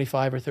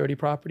 25 or 30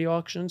 property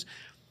auctions.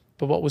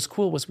 But what was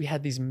cool was we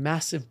had these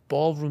massive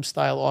ballroom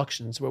style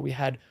auctions where we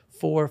had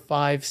 400,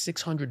 500,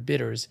 600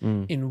 bidders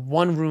in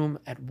one room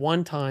at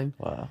one time.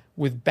 Wow.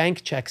 With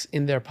bank checks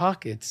in their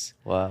pockets.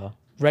 Wow.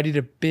 Ready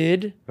to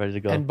bid, ready to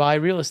go, and buy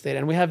real estate.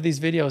 And we have these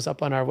videos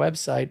up on our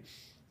website.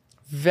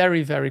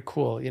 Very, very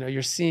cool.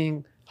 You're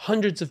seeing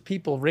hundreds of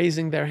people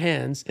raising their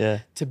hands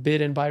to bid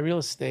and buy real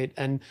estate.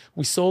 And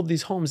we sold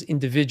these homes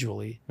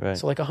individually. Right.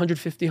 So like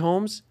 150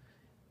 homes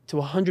to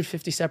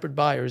 150 separate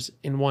buyers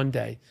in one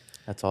day.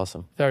 That's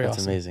awesome. Very That's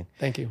awesome. amazing.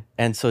 Thank you.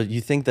 And so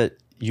you think that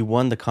you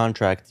won the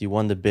contract, you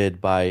won the bid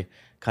by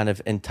kind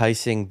of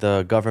enticing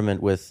the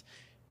government with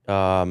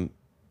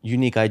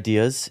unique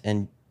ideas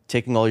and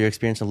taking all your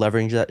experience and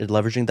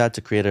leveraging that to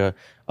create a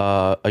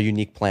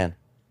unique plan.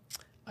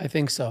 I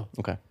think so.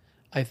 Okay.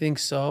 I think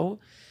so.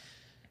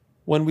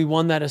 When we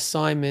won that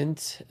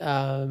assignment,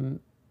 when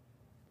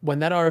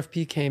that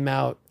RFP came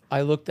out,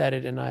 I looked at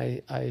it and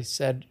I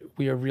said,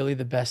 we are really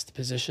the best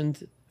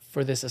positioned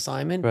for this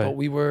assignment, but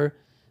we were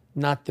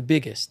not the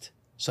biggest.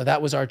 So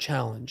that was our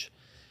challenge.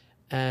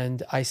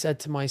 And I said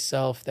to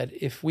myself that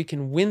if we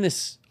can win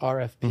this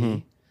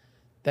RFP,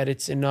 that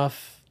it's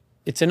enough,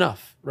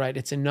 right?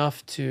 It's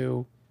enough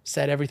to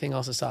set everything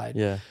else aside.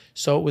 Yeah.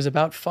 So it was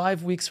about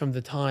 5 weeks from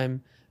the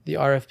time the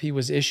RFP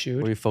was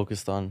issued. Were you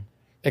focused on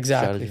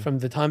Exactly. strategy? From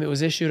the time it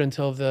was issued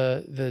until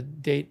the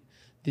date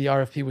the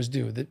RFP was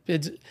due.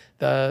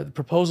 The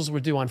proposals were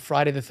due on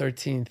Friday the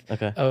 13th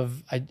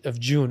of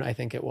June, I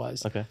think it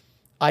was. Okay.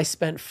 I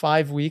spent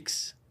 5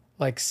 weeks,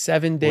 like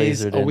 7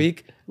 days Lasered a in.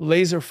 week,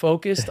 laser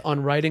focused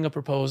on writing a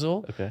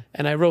proposal. Okay.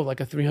 And I wrote like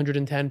a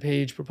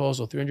 310-page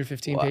proposal,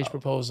 315-page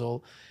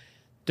proposal,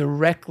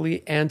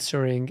 directly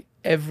answering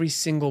every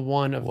single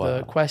one of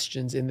the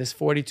questions in this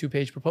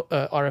 42-page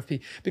RFP.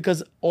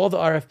 Because all the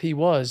RFP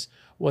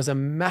was a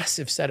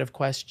massive set of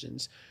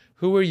questions.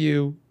 Who are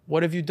you?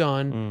 What have you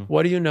done?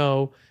 What do you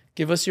know?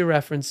 Give us your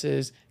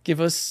references.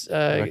 Give us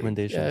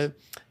recommendations.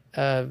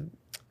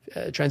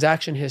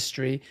 Transaction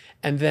history.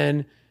 And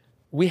then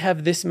we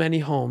have this many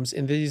homes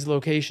in these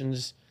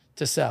locations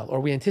to sell, or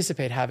we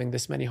anticipate having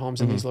this many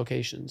homes in these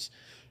locations.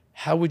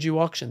 How would you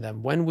auction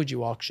them? When would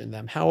you auction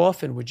them? How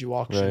often would you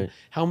auction? Right.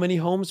 How many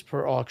homes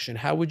per auction?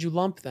 How would you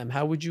lump them?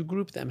 How would you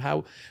group them?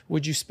 How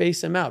would you space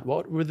them out?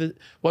 What would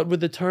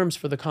the terms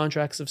for the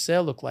contracts of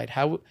sale look like?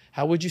 How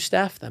would you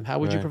staff them? How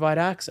would you Right. provide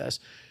access?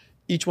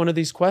 Each one of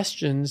these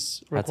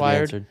questions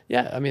required, answered.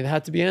 I mean, it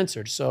had to be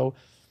answered. So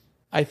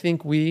I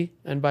think we,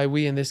 and by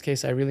we in this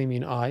case, I really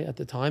mean I at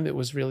the time, it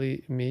was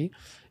really me,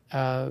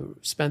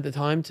 spent the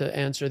time to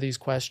answer these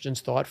questions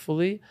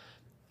thoughtfully.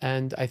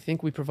 And I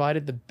think we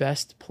provided the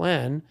best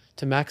plan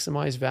to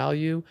maximize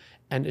value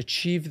and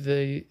achieve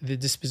the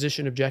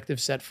disposition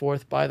objective set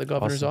forth by the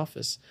governor's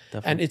office.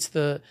 Definitely.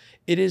 And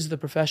it is the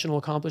professional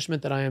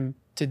accomplishment that I am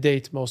to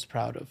date most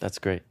proud of. That's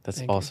great. That's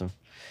Thank you. awesome.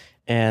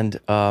 And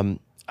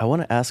I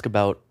want to ask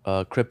about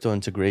crypto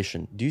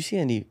integration. Do you see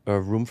any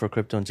room for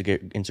crypto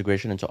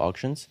integration into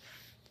auctions?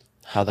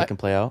 How that can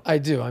play out? I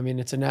do. I mean,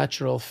 it's a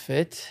natural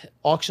fit.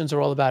 Auctions are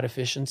all about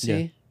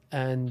efficiency.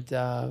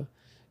 And,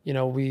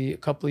 we a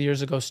couple of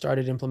years ago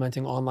started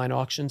implementing online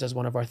auctions as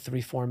one of our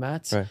 3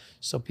 formats. Right.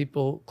 So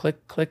people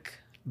click,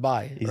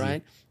 buy, Easy.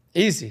 right?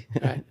 Easy,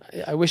 right?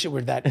 I wish it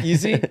were that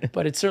easy,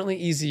 but it's certainly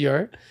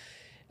easier.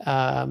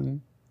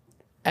 And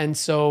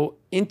so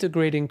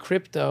integrating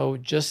crypto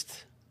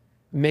just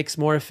makes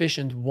more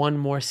efficient one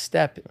more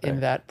step in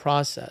that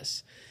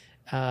process.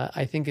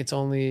 I think it's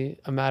only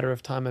a matter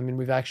of time. I mean,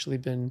 we've actually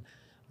been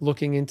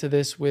looking into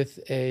this with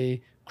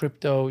a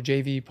crypto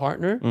JV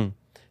partner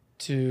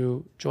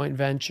to joint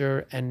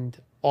venture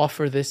and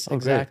offer this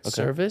exact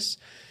service.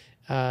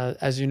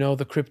 As you know,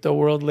 the crypto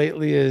world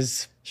lately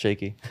is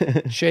shaky.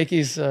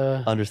 Shaky's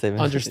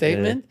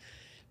understatement.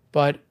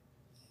 But,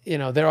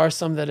 there are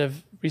some that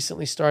have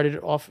recently started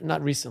off,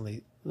 not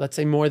recently, let's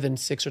say more than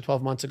 6 or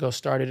 12 months ago,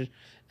 started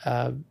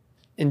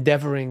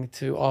endeavoring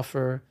to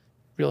offer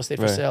real estate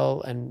for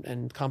sale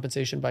and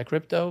compensation by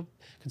crypto,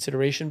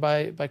 consideration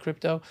by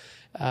crypto.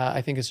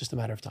 I think it's just a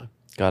matter of time.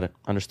 Got it.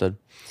 Understood.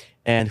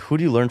 And who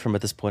do you learn from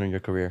at this point in your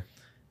career?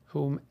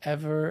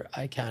 Whomever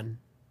I can.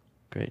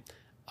 Great.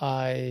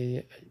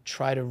 I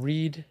try to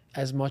read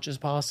as much as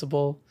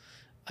possible.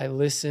 I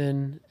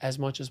listen as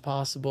much as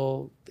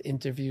possible.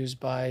 Interviews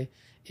by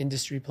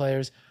industry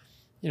players.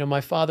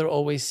 My father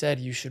always said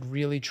you should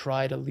really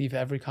try to leave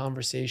every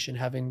conversation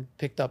having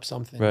picked up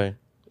something. Right.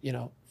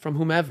 From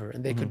whomever.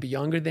 And they could be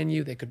younger than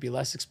you. They could be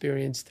less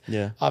experienced.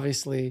 Yeah.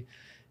 Obviously,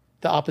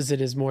 the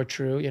opposite is more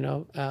true,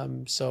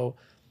 So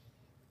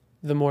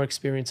the more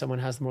experience someone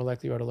has, the more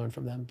likely you are to learn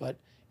from them. But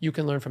you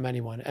can learn from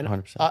anyone. And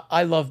 100%.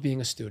 I love being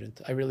a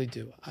student. I really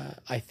do.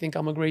 I think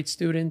I'm a great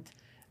student.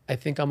 I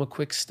think I'm a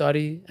quick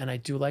study. And I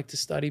do like to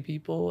study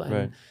people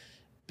and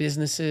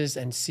businesses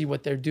and see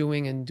what they're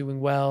doing and doing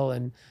well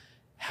and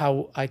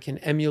how I can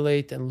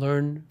emulate and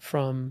learn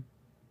from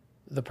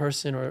the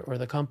person or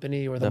the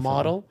company or the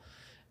model,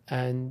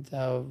 and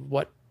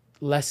what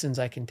lessons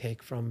I can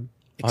take from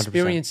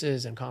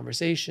experiences 100%. And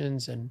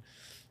conversations and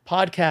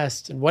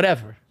podcasts and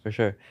whatever. For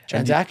sure.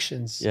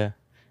 Transactions.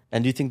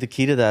 And do you think the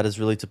key to that is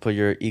really to put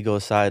your ego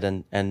aside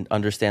and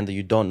understand that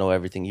you don't know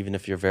everything? Even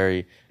if you're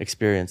very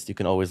experienced, you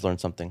can always learn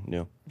something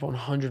new.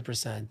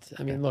 100%.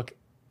 I mean, look,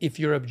 if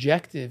your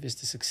objective is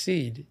to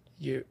succeed,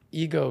 your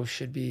ego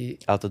should be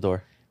out the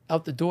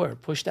door,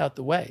 pushed out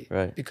the way.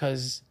 Right.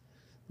 Because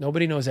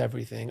nobody knows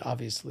everything,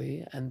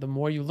 obviously. And the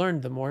more you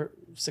learn, the more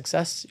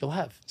success you'll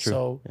have. True.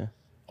 So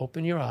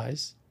open your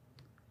eyes,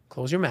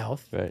 close your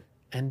mouth,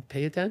 and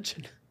pay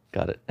attention.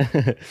 Got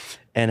it.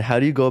 And how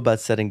do you go about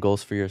setting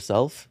goals for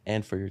yourself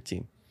and for your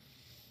team?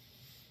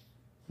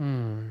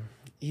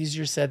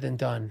 Easier said than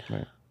done.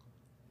 Right.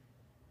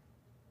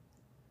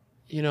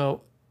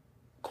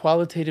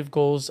 Qualitative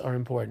goals are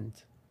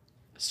important.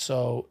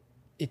 So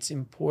it's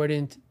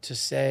important to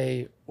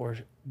say, or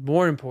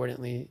more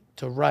importantly,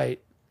 to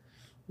write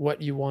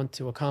what you want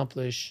to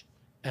accomplish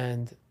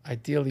and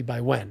ideally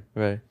by when.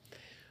 Right.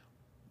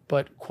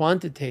 But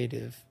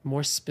quantitative,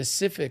 more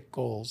specific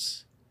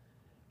goals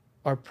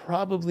are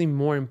probably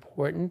more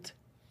important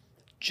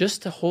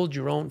just to hold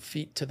your own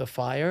feet to the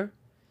fire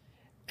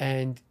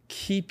and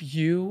keep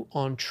you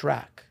on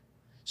track.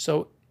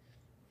 So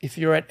if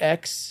you're at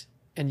X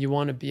and you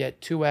want to be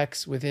at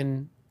 2X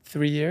within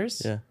 3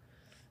 years,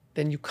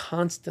 then you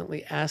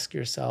constantly ask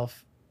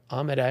yourself,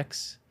 I'm at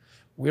X,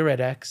 we're at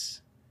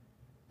X,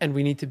 and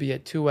we need to be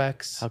at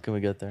 2X. How can we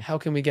get there? How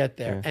can we get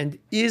there? And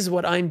is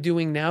what I'm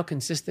doing now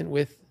consistent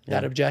with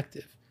that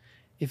objective?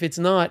 If it's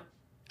not,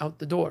 out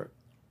the door.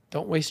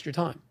 Don't waste your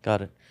time.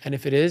 Got it. And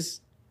if it is,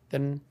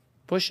 then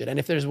push it. And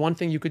if there's one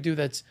thing you could do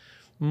that's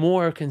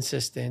more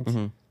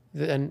consistent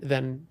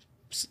than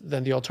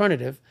the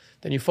alternative,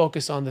 then you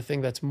focus on the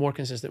thing that's more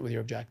consistent with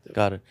your objective.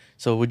 Got it.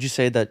 So would you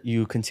say that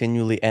you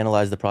continually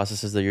analyze the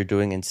processes that you're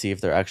doing and see if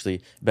they're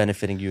actually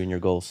benefiting you and your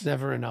goals?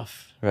 Never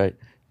enough. Right.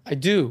 I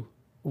do.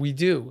 We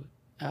do.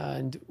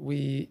 And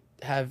we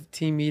have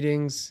team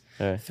meetings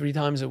 3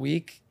 times a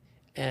week,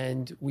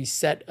 and we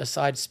set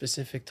aside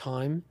specific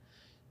time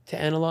to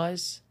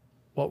analyze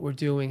what we're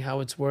doing, how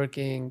it's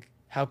working,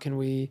 how can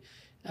we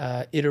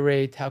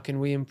iterate, how can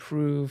we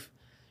improve,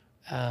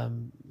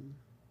 Um,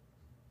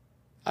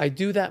 I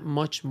do that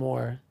much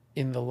more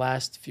in the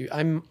last few.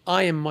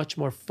 I am much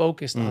more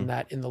focused on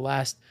that in the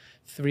last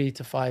 3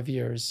 to 5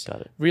 years.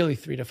 Got it. Really,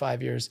 3 to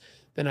 5 years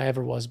than I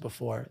ever was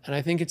before. And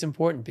I think it's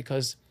important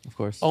because Of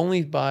course.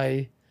 only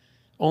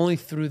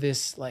through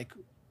this like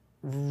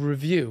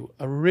review,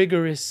 a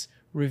rigorous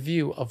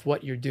review of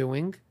what you're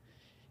doing,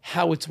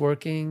 how it's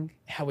working,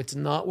 how it's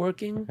not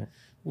working, Okay.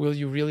 will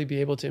you really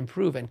be able to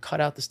improve and cut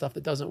out the stuff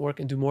that doesn't work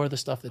and do more of the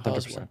stuff that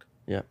does 100%. work.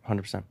 Yeah,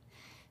 100%.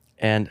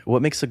 And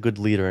what makes a good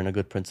leader and a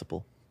good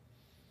principal?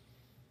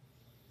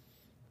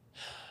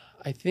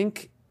 I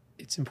think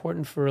it's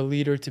important for a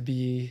leader to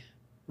be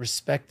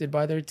respected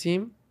by their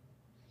team.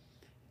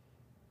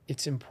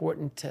 It's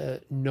important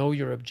to know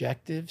your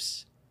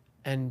objectives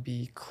and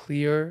be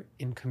clear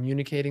in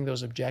communicating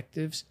those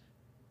objectives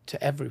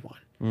to everyone,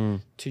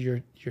 to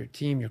your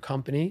team, your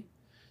company,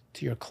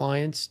 to your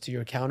clients, to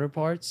your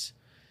counterparts.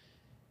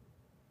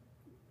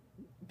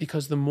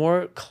 Because the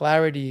more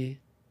clarity,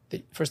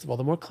 first of all,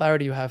 the more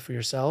clarity you have for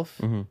yourself,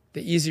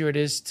 the easier it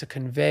is to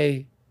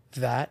convey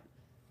that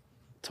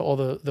to all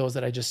those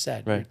that I just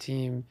said, Right. your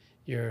team,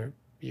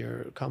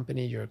 your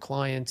company, your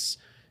clients,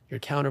 your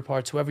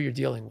counterparts, whoever you're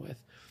dealing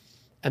with.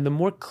 And the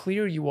more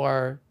clear you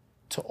are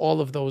to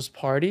all of those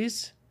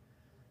parties,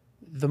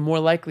 the more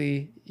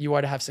likely you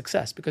are to have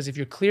success. Because if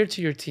you're clear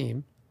to your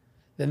team,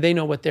 then they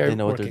know what they're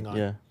working on.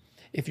 Yeah.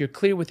 If you're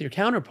clear with your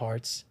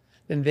counterparts,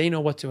 then they know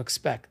what to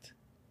expect.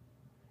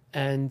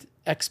 And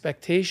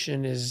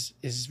expectation is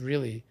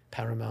really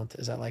paramount,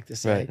 as I like to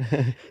say.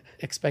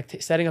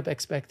 Right. Setting up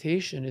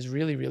expectation is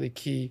really, really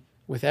key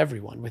with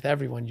everyone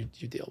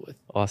you deal with.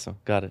 Awesome.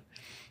 Got it.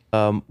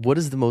 What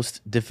is the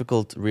most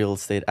difficult real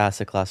estate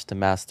asset class to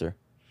master,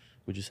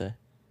 would you say?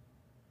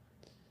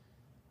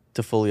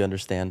 To fully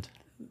understand?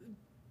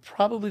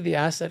 Probably the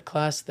asset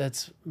class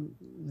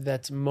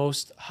that's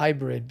most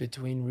hybrid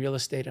between real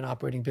estate and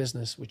operating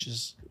business, which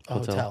is a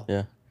hotel.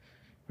 Yeah,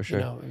 for sure.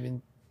 You know, I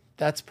mean,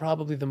 that's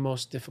probably the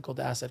most difficult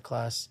asset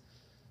class.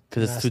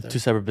 Because it's two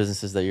separate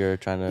businesses that you're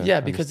trying to because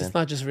understand. it's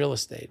not just real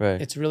estate.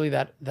 Right. It's really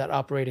that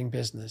operating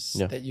business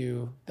Yeah.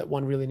 that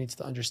one really needs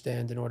to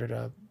understand in order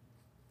to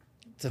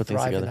Put things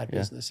thrive in together, that yeah.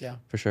 business. Yeah.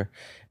 For sure.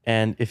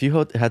 And if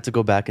you had to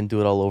go back and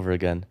do it all over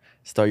again,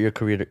 start your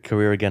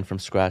career again from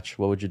scratch,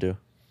 what would you do?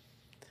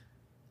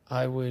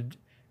 I would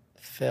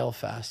fail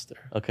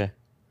faster. Okay.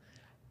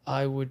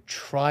 I would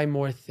try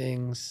more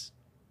things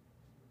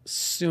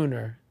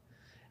sooner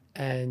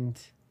and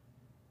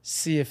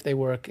see if they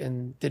work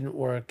and didn't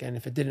work. And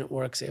if it didn't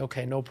work, say,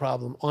 okay, no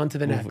problem. On to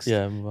the next.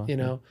 Move on. You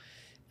know,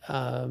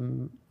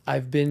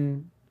 I've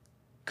been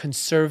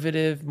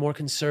more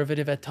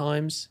conservative at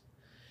times.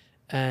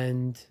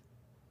 And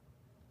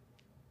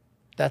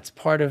that's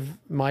part of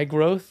my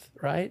growth,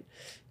 right?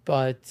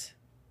 But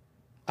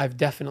I've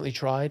definitely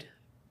tried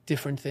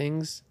different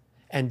things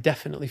and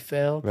definitely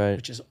failed, Right.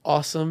 which is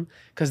awesome.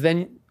 Because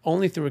then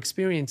only through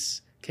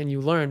experience can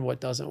you learn what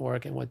doesn't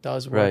work and what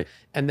does work, Right.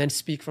 and then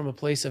speak from a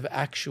place of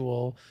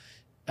actual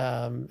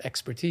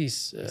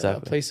expertise,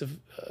 Exactly. a place of,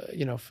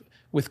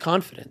 with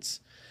confidence.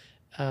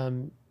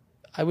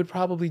 I would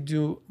probably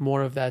do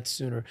more of that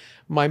sooner.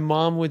 My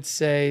mom would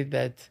say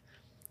that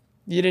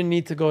you didn't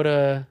need to go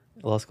to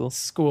Law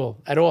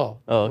school at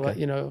all. Oh, okay.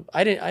 You know,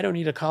 I don't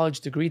need a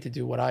college degree to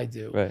do what I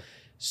do. Right.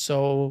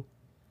 So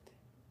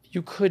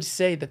you could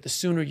say that the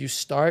sooner you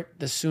start,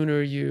 the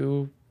sooner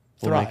you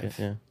We'll make thrive, it,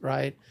 yeah.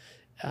 right?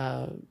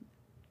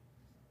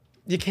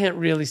 You can't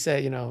really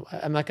say,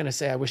 I'm not going to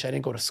say I wish I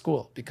didn't go to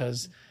school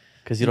because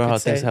you don't know how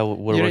things would have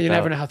worked out. You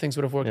never know how things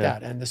would have worked Yeah.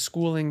 out. And the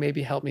schooling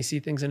maybe helped me see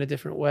things in a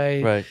different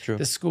way. Right, true.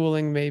 The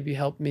schooling maybe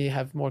helped me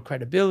have more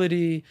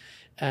credibility,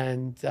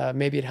 and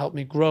maybe it helped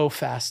me grow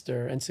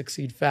faster and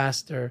succeed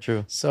faster.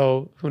 True.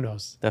 So who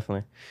knows?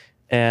 Definitely.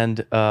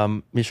 And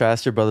Misha, I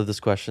asked your brother this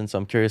question, so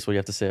I'm curious what you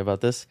have to say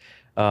about this.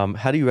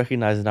 How do you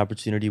recognize an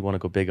opportunity you want to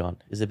go big on?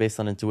 Is it based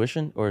on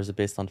intuition or is it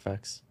based on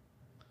facts?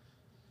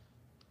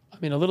 I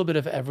mean, a little bit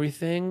of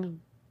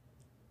everything.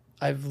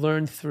 I've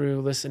learned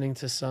through listening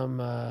to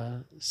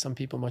some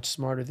people much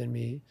smarter than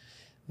me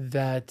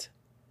that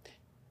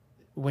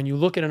when you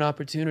look at an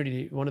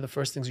opportunity, one of the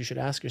first things you should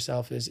ask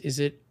yourself is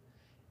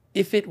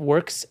if it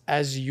works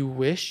as you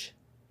wish,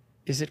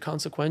 is it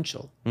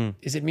consequential?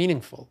 Is it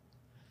meaningful?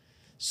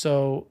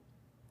 So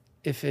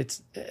if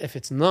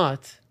it's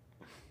not,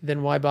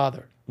 then why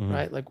bother,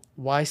 right? Like,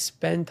 why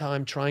spend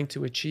time trying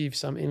to achieve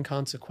some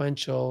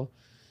inconsequential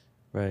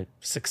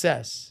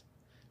success?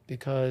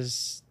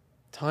 Because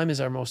time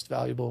is our most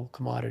valuable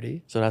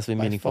commodity. So it has to be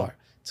by meaningful. far.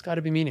 It's got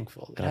to be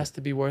meaningful. It has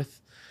to be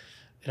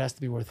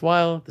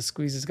worthwhile. The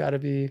squeeze has got to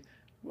be,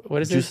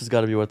 what is it? Juice has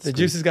got to be worth the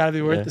juice has got to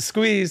be worth the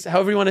squeeze.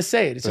 However you want to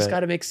say it. It's just Right. got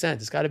to make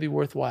sense. It's got to be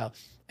worthwhile.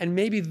 And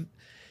maybe,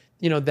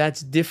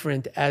 that's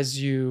different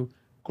as you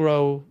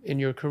grow in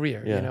your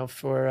career. Yeah.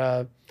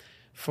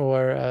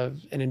 For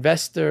an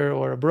investor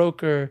or a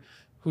broker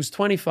who's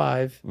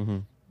 25,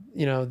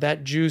 that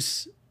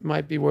juice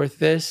might be worth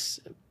this,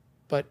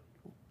 but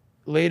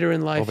later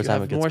in life Over you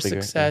time have it gets more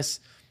bigger, success.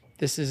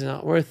 This is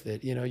not worth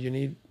it. You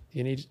need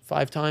You need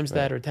 5 times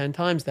that Right. or 10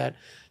 times that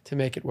to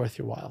make it worth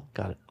your while.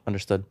 Got it.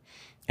 Understood.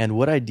 And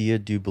what idea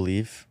do you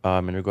believe,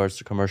 in regards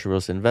to commercial real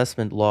estate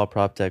investment, law,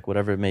 prop tech,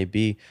 whatever it may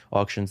be,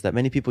 auctions, that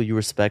many people you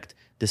respect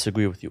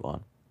disagree with you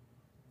on?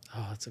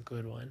 Oh, that's a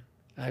good one.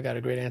 I got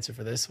a great answer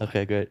for this one.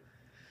 Okay, great.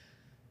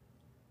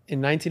 In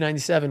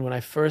 1997, when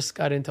I first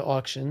got into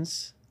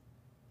auctions,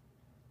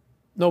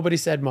 nobody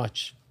said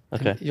much.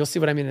 Okay. And you'll see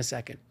what I mean in a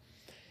second.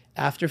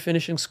 After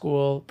finishing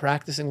school,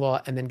 practicing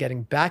law, and then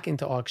getting back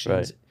into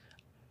auctions,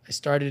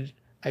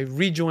 I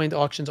rejoined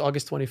auctions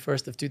August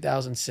 21st of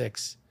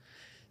 2006.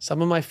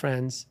 Some of my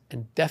friends,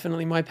 and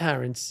definitely my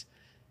parents,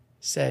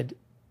 said,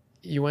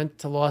 you went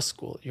to law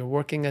school, you're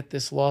working at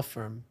this law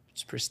firm,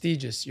 it's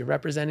prestigious, you're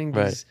representing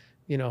these,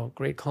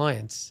 great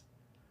clients.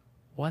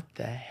 What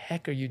the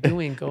heck are you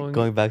doing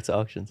Going back to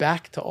auctions?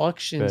 back to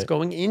auctions, Right.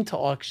 going into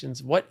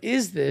auctions? What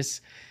is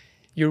this?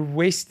 You're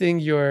wasting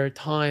your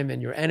time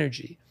and your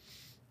energy.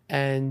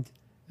 And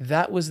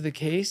that was the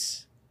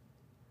case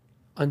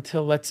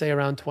until, let's say,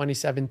 around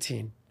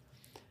 2017.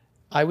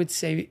 I would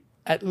say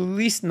at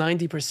least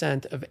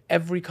 90% of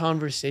every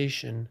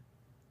conversation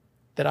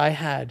that I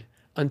had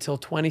until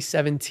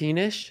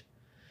 2017-ish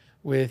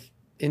with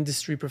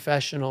industry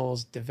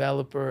professionals,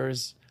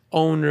 developers,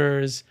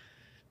 owners,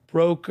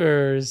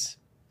 brokers,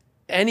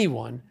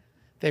 anyone,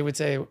 they would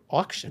say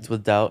auction. It's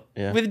with doubt.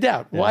 Yeah. With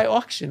doubt. Yeah. Why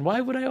auction? Why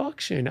would I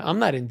auction? I'm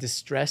not in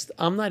distress.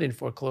 I'm not in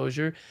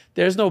foreclosure.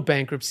 There's no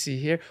bankruptcy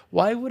here.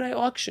 Why would I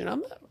auction? I'm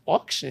not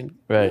auction.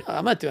 Right. No,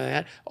 I'm not doing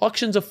that.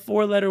 Auction's a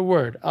 4-letter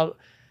word.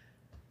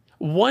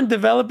 One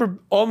developer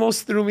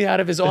almost threw me out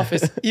of his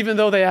office, even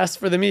though they asked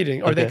for the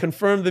meeting or they Okay.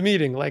 confirmed the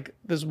meeting. Like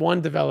there's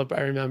one developer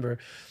I remember.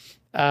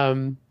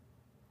 And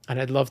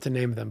I'd love to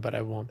name them, but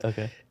I won't.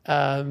 Okay.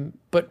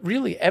 But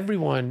really,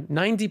 everyone,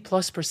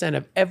 90+%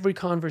 of every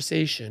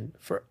conversation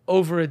for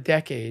over a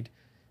decade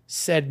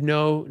said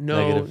no,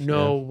 Negative,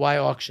 why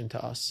auction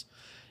to us?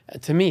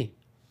 To me.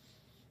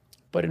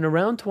 But in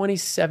around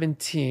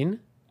 2017,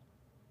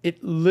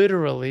 it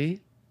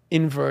literally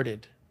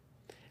inverted.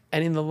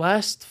 And in the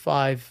last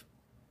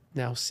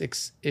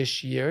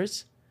 6-ish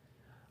years,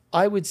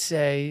 I would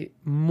say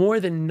more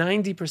than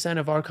 90%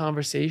 of our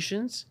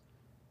conversations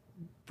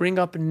bring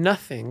up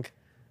nothing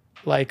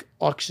like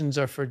auctions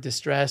are for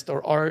distressed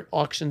or aren't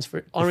auctions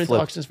for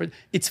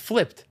it's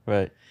flipped.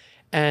 Right.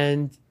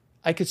 And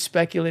I could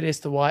speculate as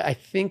to why. I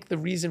think the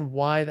reason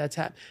why that's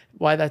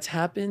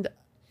happened,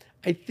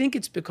 I think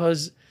it's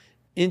because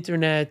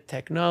internet,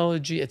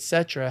 technology,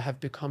 etc., have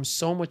become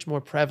so much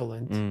more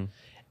prevalent.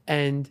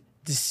 And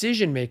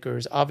decision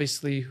makers,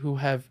 obviously, who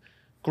have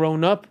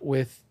grown up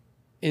with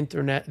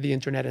the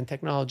internet and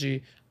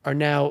technology are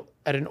now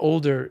at an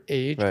older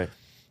age. Right.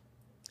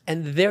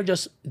 And they're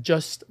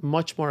just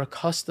much more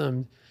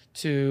accustomed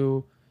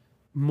to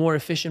more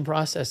efficient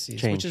processes,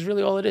 Change. which is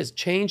really all it is.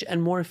 Change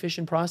and more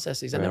efficient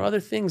processes. And there are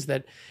other things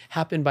that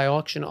happen by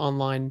auction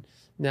online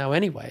now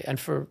anyway, and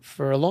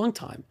for a long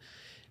time.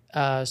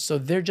 So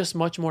they're just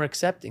much more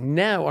accepting.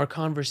 Now our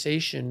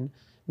conversation,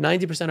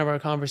 90% of our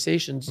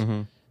conversations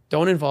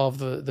don't involve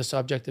the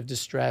subject of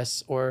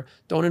distress or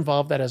don't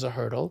involve that as a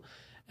hurdle.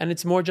 And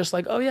it's more just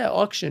like, oh yeah,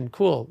 auction,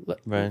 cool.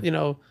 Right.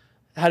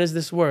 How does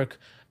this work?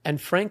 And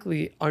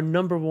frankly, our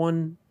number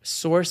one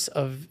source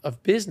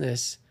of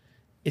business,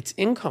 it's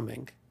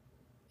incoming.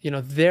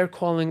 They're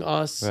calling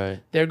us, Right.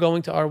 they're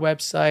going to our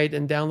website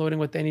and downloading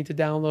what they need to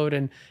download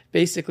and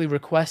basically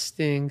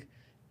requesting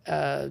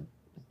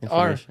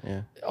our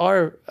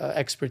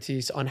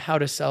expertise on how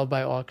to sell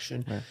by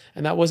auction. Right.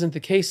 And that wasn't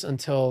the case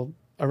until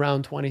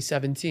around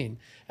 2017.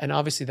 And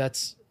obviously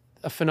that's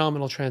a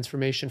phenomenal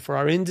transformation for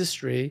our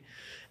industry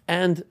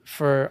and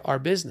for our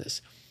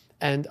business.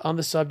 And on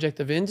the subject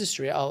of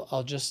industry,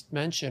 I'll just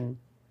mention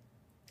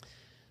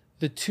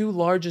the 2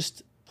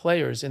 largest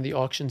players in the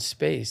auction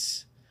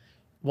space.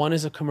 One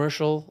is a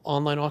commercial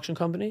online auction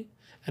company,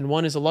 and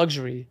one is a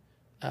luxury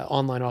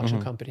online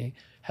auction company,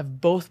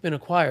 have both been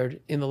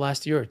acquired in the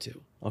last year or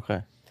two.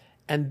 Okay.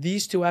 And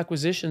these 2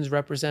 acquisitions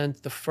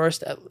represent the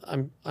first,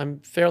 I'm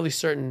fairly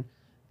certain,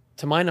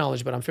 to my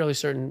knowledge, but I'm fairly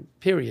certain,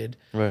 period,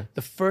 Right.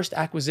 the first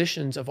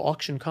acquisitions of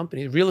auction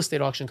companies, real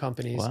estate auction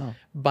companies, Wow.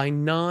 by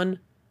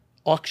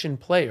non-auction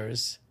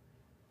players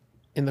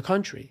in the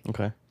country.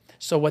 Okay.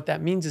 So what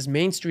that means is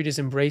Main Street is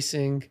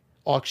embracing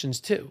auctions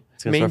too.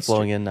 It's going to start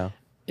flowing in now.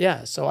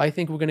 Yeah, so I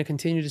think we're going to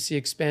continue to see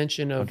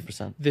expansion of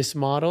 100%. this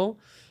model,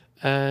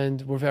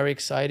 and we're very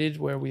excited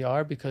where we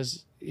are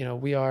because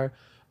we are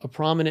a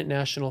prominent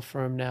national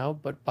firm now,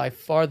 but by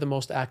far the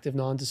most active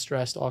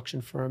non-distressed auction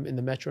firm in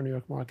the Metro New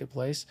York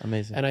marketplace.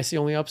 Amazing. And I see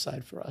only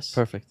upside for us.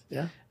 Perfect.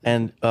 Yeah.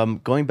 And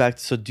going back,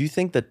 so do you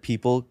think that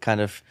people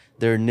kind of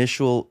their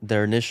initial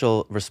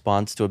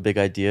response to a big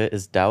idea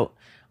is doubt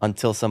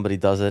until somebody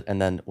does it,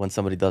 and then when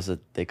somebody does it,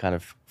 they kind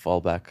of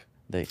fall back,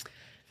 they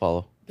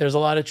follow? There's a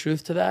lot of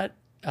truth to that.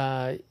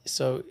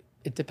 So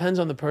it depends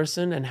on the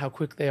person and how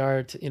quick they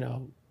are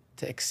to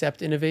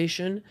accept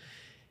innovation.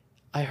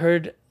 I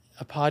heard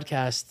a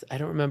podcast, I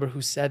don't remember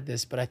who said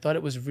this, but I thought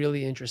it was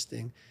really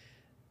interesting.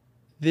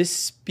 This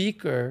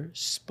speaker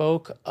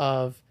spoke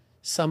of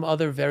some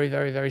other very,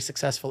 very, very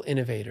successful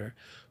innovator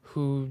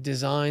who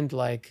designed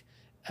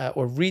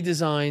or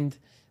redesigned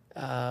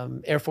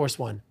Air Force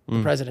One,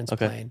 the president's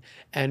plane,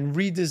 and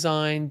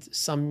redesigned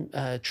some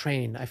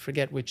train. I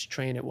forget which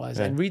train it was,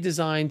 and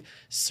redesigned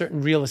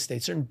certain real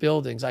estate, certain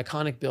buildings,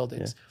 iconic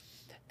buildings.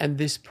 And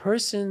this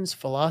person's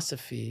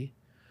philosophy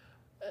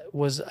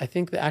was, I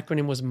think the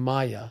acronym was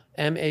MAYA,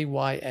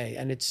 M-A-Y-A,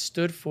 and it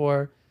stood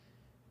for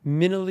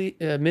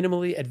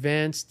minimally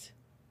advanced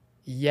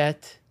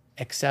yet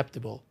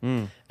acceptable.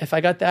 If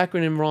I got the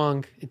acronym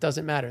wrong, it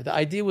doesn't matter. The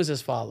idea was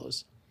as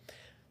follows.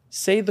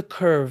 Say the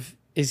curve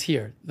is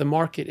here, the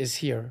market is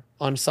here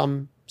on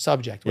some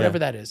subject, whatever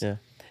that is.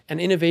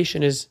 And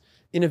innovation is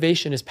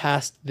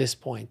past this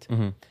point.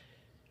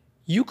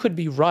 You could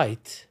be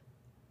right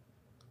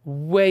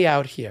way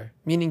out here,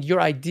 meaning your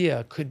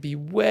idea could be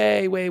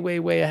way, way, way,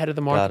 way ahead of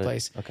the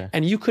marketplace.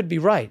 And you could be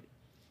right,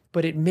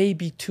 but it may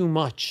be too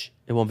much.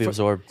 It won't be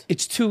absorbed.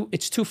 It's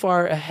too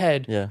far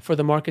ahead for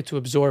the market to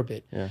absorb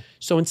it.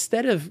 So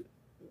instead of,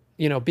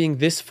 being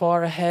this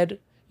far ahead,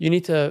 you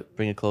need to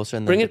bring it closer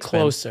and then bring it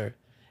expand. closer,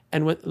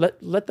 and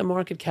let the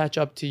market catch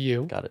up to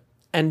you. Got it.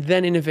 And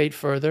then innovate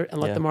further,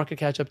 and let the market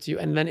catch up to you,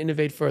 and then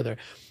innovate further.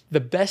 The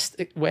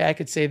best way I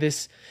could say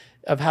this,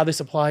 of how this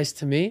applies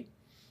to me,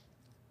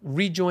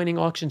 rejoining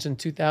auctions in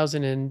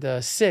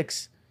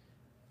 2006,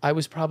 I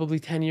was probably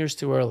 10 years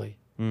too early.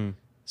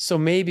 So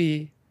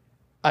maybe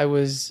I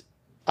was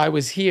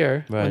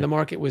here when the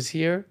market was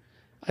here.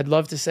 I'd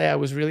love to say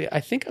I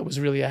think I was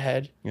really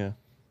ahead.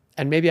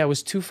 And maybe I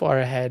was too far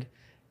ahead.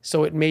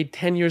 So it made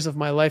 10 years of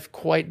my life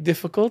quite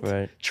difficult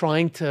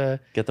trying to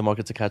get the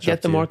market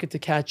to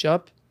catch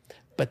up.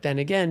 But then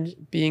again,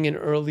 being an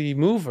early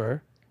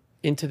mover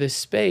into this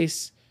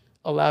space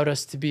allowed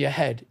us to be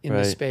ahead in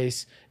the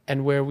space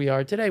and where we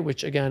are today,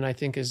 which again, I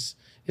think is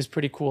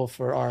pretty cool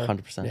for our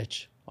 100%.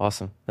 niche.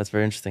 Awesome. That's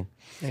very interesting.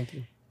 Thank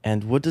you.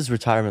 And what does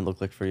retirement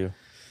look like for you?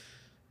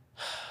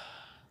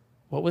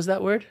 What was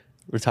that word?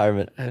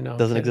 Retirement. I know.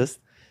 Doesn't exist?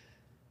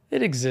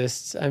 It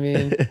exists. I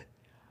mean,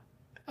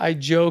 I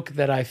joke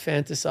that I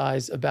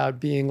fantasize about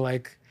being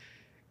like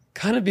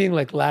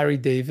Larry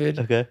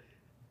David.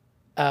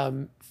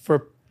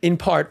 In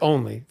part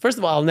only. First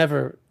of all,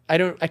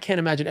 I can't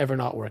imagine ever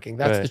not working.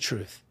 That's the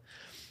truth.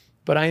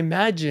 But I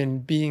imagine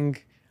being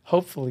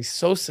hopefully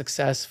so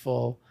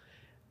successful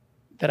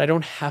that I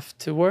don't have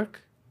to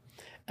work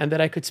and that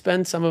I could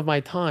spend some of my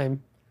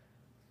time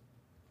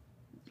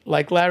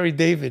like Larry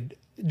David,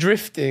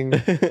 drifting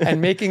and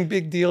making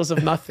big deals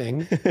of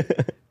nothing,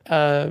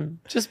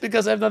 just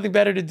because I have nothing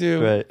better to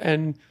do.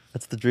 And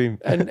that's the dream.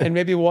 and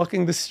maybe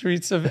walking the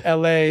streets of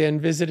LA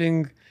and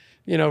visiting,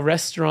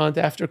 restaurant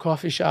after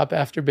coffee shop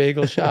after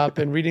bagel shop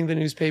and reading the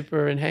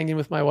newspaper and hanging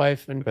with my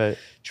wife and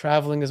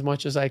traveling as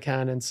much as I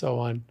can and so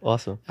on.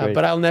 Awesome.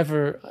 But I'll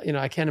never,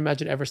 I can't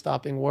imagine ever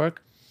stopping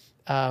work.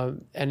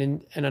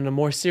 And on a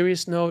more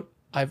serious note,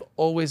 I've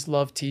always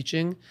loved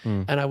teaching,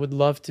 and I would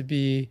love to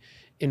be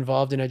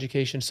involved in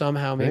education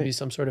somehow, maybe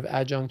some sort of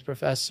adjunct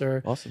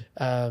professor,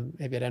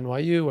 maybe at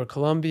NYU or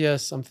Columbia,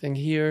 something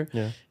here.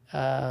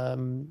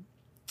 And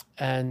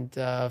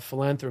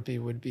philanthropy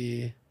would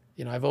be,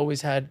 I've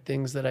always had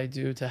things that I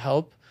do to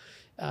help.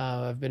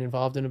 I've been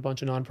involved in a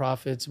bunch of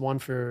nonprofits, one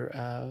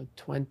for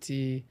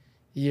 20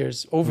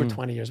 years, over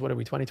 20 years. What are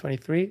we,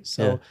 2023?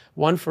 So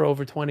one for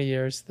over 20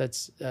 years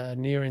that's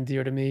near and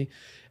dear to me.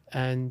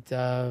 And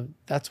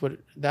that's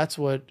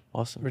what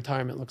awesome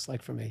retirement looks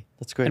like for me.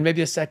 That's great. And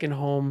maybe a second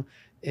home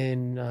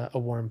in a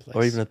warm place.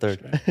 Or even a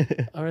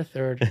third. Or a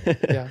third,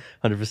 yeah.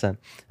 100%.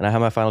 And I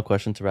have my final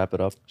question to wrap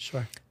it up.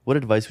 Sure. What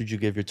advice would you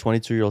give your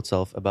 22-year-old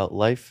self about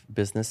life,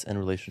 business, and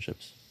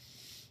relationships?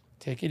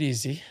 Take it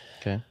easy.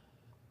 Okay.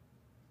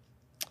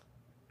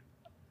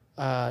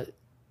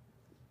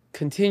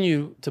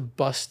 Continue to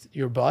bust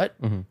your butt,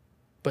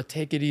 but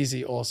take it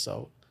easy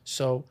also.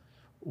 So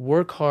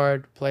work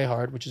hard, play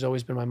hard, which has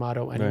always been my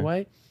motto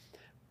anyway,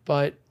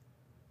 but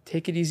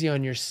take it easy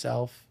on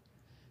yourself.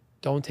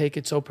 Don't take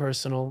it so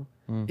personal.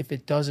 If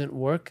it doesn't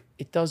work,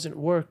 it doesn't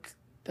work.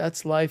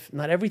 That's life.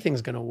 Not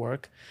everything's going to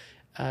work.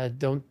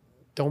 Don't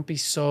be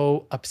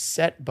so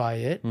upset by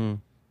it.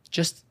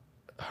 Just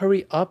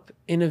hurry up,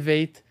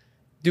 innovate,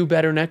 do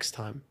better next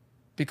time,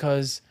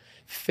 because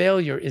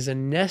failure is a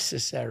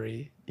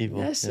necessary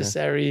evil,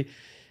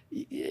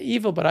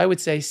 but I would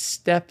say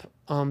step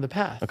on the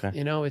path.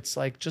 It's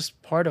like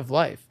just part of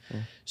life.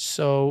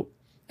 So,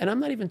 and I'm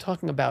not even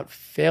talking about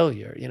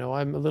failure.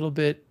 I'm a little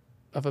bit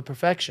of a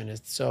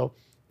perfectionist. So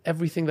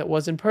everything that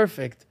wasn't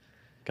perfect,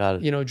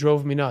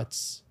 drove me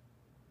nuts.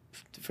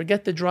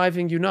 Forget the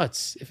driving you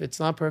nuts. If it's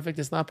not perfect,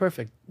 it's not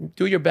perfect.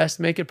 Do your best,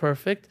 make it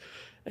perfect,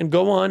 and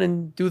go on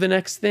and do the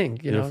next thing.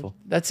 Beautiful.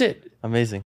 That's it. Amazing.